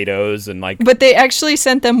with potatoes and like... But they actually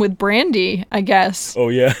sent them with brandy, I guess. Oh,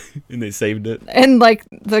 yeah. And they saved it. And like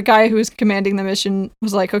the guy who was commanding the mission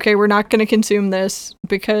was like, okay, we're not going to consume this,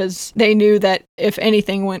 because they knew that if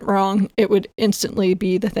anything went wrong, it would instantly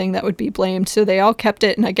be the thing that would be blamed. So they all kept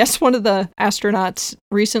it. And I guess one of the astronauts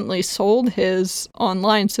recently sold his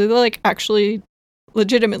online. So they like actually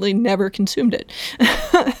legitimately never consumed it.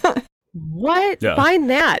 What? Yeah. Find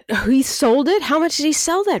that. He sold it? How much did he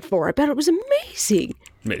sell that for? I bet it was amazing.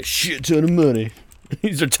 Made a shit ton of money.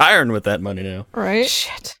 He's retiring with that money now. Right?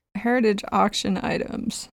 Shit. Heritage auction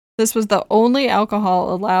items. This was the only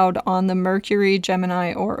alcohol allowed on the Mercury,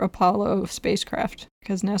 Gemini, or Apollo spacecraft,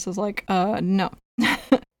 because NASA's like, no.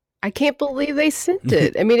 I can't believe they sent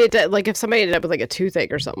it. I mean, like if somebody ended up with like a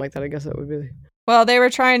toothache or something like that, I guess that would be... Well, they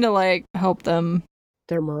were trying to like help them.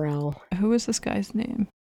 Their morale. Who was this guy's name?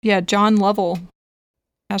 Yeah, John Lovell.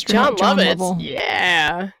 Astronaut John Lovell.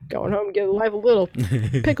 Yeah. Going home and get life a little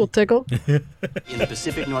pickle tickle. In the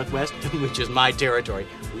Pacific Northwest, which is my territory,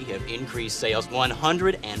 we have increased sales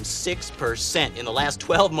 106% in the last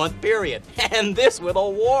 12-month period. And this with a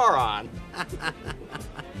war on.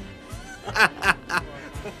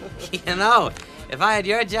 If I had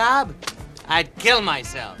your job, I'd kill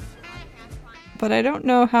myself. But I don't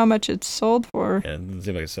know how much it's sold for. Yeah, it doesn't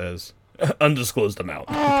seem like it says. Undisclosed amount.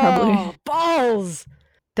 Probably. Balls!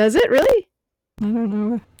 Does it really? I don't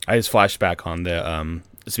know. I just flashed back on the,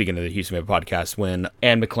 speaking of the Houston Maple podcast, when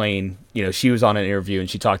Anne McClain, she was on an interview and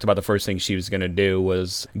she talked about the first thing she was going to do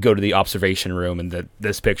was go to the observation room, and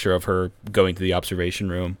this picture of her going to the observation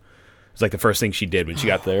room was like the first thing she did when she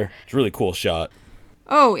got there. It's a really cool shot.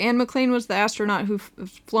 Oh, Anne McClain was the astronaut who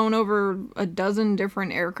flown over a dozen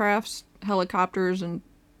different aircrafts, helicopters, and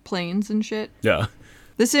planes and shit. Yeah.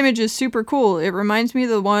 This image is super cool. It reminds me of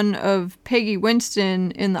the one of Peggy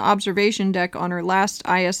Winston in the observation deck on her last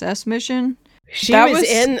ISS mission. She was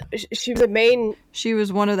the main... She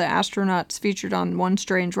was one of the astronauts featured on One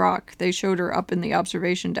Strange Rock. They showed her up in the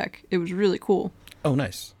observation deck. It was really cool. Oh,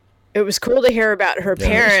 nice. It was cool to hear about her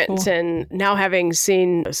parents, and now having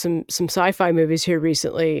seen some sci-fi movies here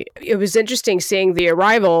recently, it was interesting seeing The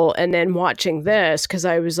Arrival and then watching this, because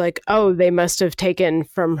I was like, oh, they must have taken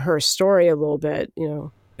from her story a little bit, you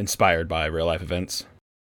know. Inspired by real life events.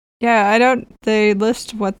 Yeah, they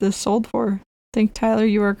list what this sold for. I think, Tyler,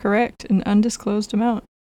 you are correct, an undisclosed amount.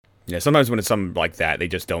 Yeah, sometimes when it's something like that, they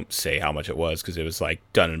just don't say how much it was because it was like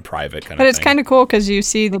done in private kind of thing. But it's kind of cool because you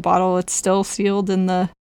see the bottle, it's still sealed in the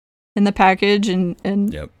package, and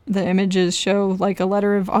the images show like a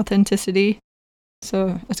letter of authenticity.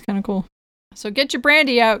 So it's kind of cool. So get your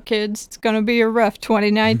brandy out, kids. It's going to be a rough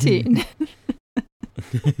 2019.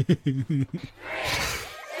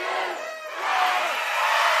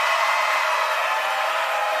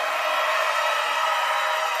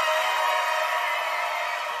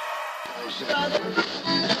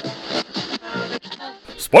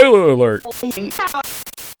 Spoiler alert!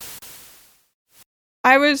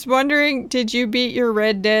 I was wondering, did you beat your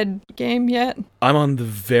Red Dead game yet? I'm on the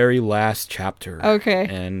very last chapter. Okay.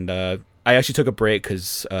 And I actually took a break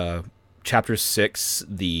because chapter 6,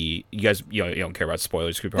 you guys you don't care about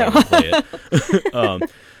spoilers, you could probably play it.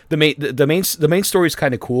 The main story is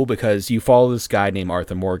kind of cool because you follow this guy named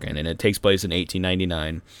Arthur Morgan, and it takes place in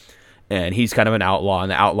 1899. And he's kind of an outlaw,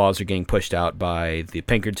 and the outlaws are getting pushed out by the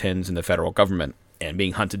Pinkertons and the federal government and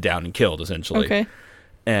being hunted down and killed, essentially. Okay.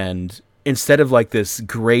 And instead of like this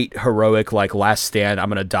great heroic like last stand, I'm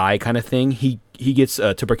gonna die kind of thing, he gets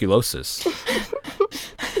tuberculosis.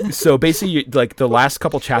 So basically, like the last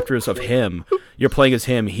couple chapters of him, you're playing as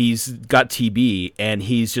him. He's got TB and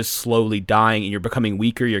he's just slowly dying, and you're becoming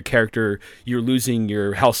weaker. Your character, you're losing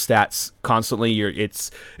your health stats constantly.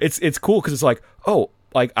 It's cool because it's like, oh,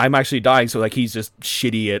 like I'm actually dying, so like he's just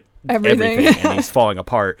shitty at everything and he's falling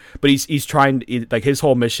apart. But he's trying, like his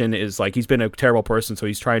whole mission is like he's been a terrible person, so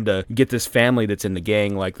he's trying to get this family that's in the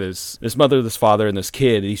gang, like this mother, this father, and this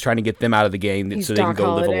kid. He's trying to get them out of the gang so they can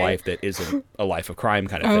go live a life that isn't a life of crime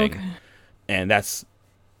kind of thing. Okay. And that's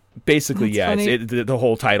basically it's the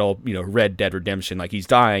whole title, Red Dead Redemption. Like he's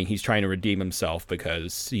dying, he's trying to redeem himself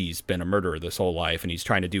because he's been a murderer this whole life, and he's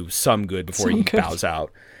trying to do some good before he bows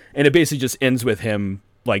out. And it basically just ends with him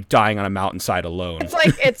like dying on a mountainside alone.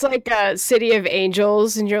 It's like a City of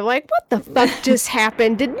Angels, and you're like, what the fuck just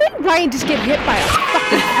happened? Did Meg Ryan just get hit by a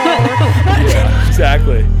fucking car? Yeah,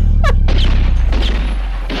 exactly.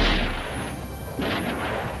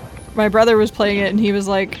 My brother was playing it, and he was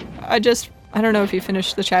like, I don't know if he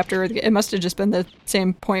finished the chapter. It must have just been the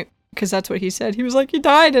same point, because that's what he said. He was like, he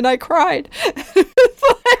died, and I cried.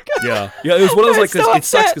 Yeah, it was one of those like, it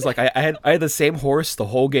sucks because like I had the same horse the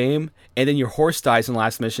whole game, and then your horse dies in the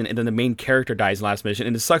last mission, and then the main character dies in the last mission,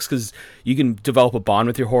 and it sucks because you can develop a bond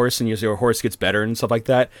with your horse, and your horse gets better and stuff like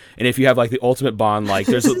that. And if you have like the ultimate bond, like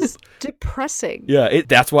there's is depressing. Yeah,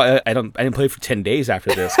 that's why I didn't play for 10 days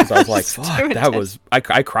after this, because I was like, fuck, that was I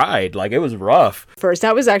cried, like it was rough. First,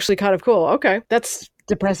 that was actually kind of cool. Okay, that's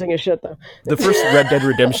depressing as shit though. The first Red Dead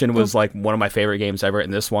Redemption was like one of my favorite games ever,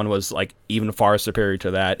 and this one was like even far superior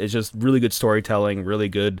to that. It's just really good storytelling, really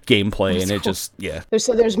good gameplay, and it just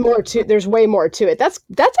there's more to there's way more to it. That's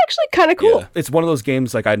actually kind of cool. Yeah. It's one of those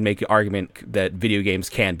games like I'd make an argument that video games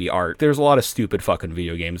can be art. There's a lot of stupid fucking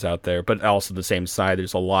video games out there, but also the same side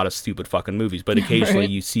there's a lot of stupid fucking movies, but occasionally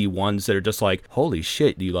you see ones that are just like, holy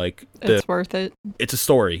shit, you like it's worth it. It's a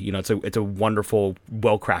story, it's a wonderful,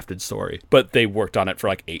 well-crafted story, but they worked on it for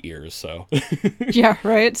like 8 years, so yeah,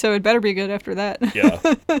 right, so it better be good after that. Yeah.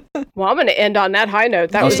 Well, I'm gonna end on that high note.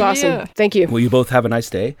 That was awesome. Thank you. Well, you both have a nice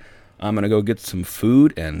day. I'm gonna go get some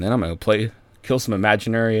food, and then I'm gonna kill some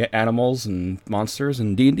imaginary animals and monsters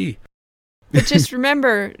and D&D. But just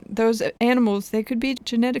remember, those animals, they could be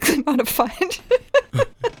genetically modified.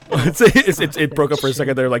 It broke up for a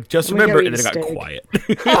second. They're like, just remember, and then it got quiet.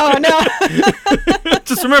 Oh no!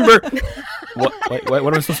 Just remember. What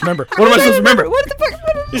am I supposed to remember? What am I supposed to remember? What the fuck?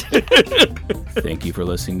 Thank you for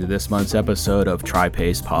listening to this month's episode of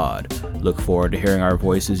TriPace Pod. Look forward to hearing our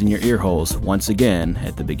voices in your ear holes once again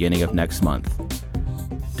at the beginning of next month.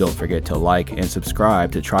 Don't forget to like and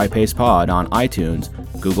subscribe to TriPace Pod on iTunes,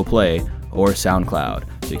 Google Play, or SoundCloud,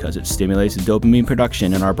 because it stimulates the dopamine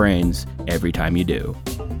production in our brains every time you do.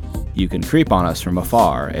 You can creep on us from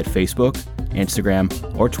afar at Facebook, Instagram,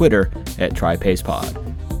 or Twitter at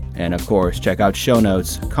TriPacePod. And of course, check out show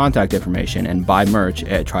notes, contact information, and buy merch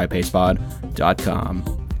at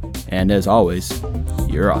TriPacePod.com. And as always,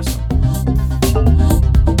 you're awesome.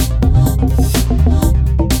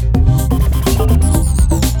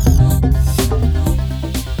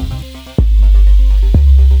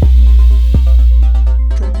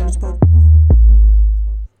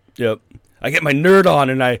 Yep. I get my nerd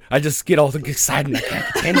on and I just get all excited and I can't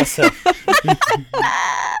contain myself.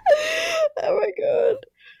 Oh my god.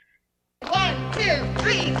 1, 2,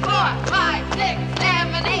 3, 4, 5, 6.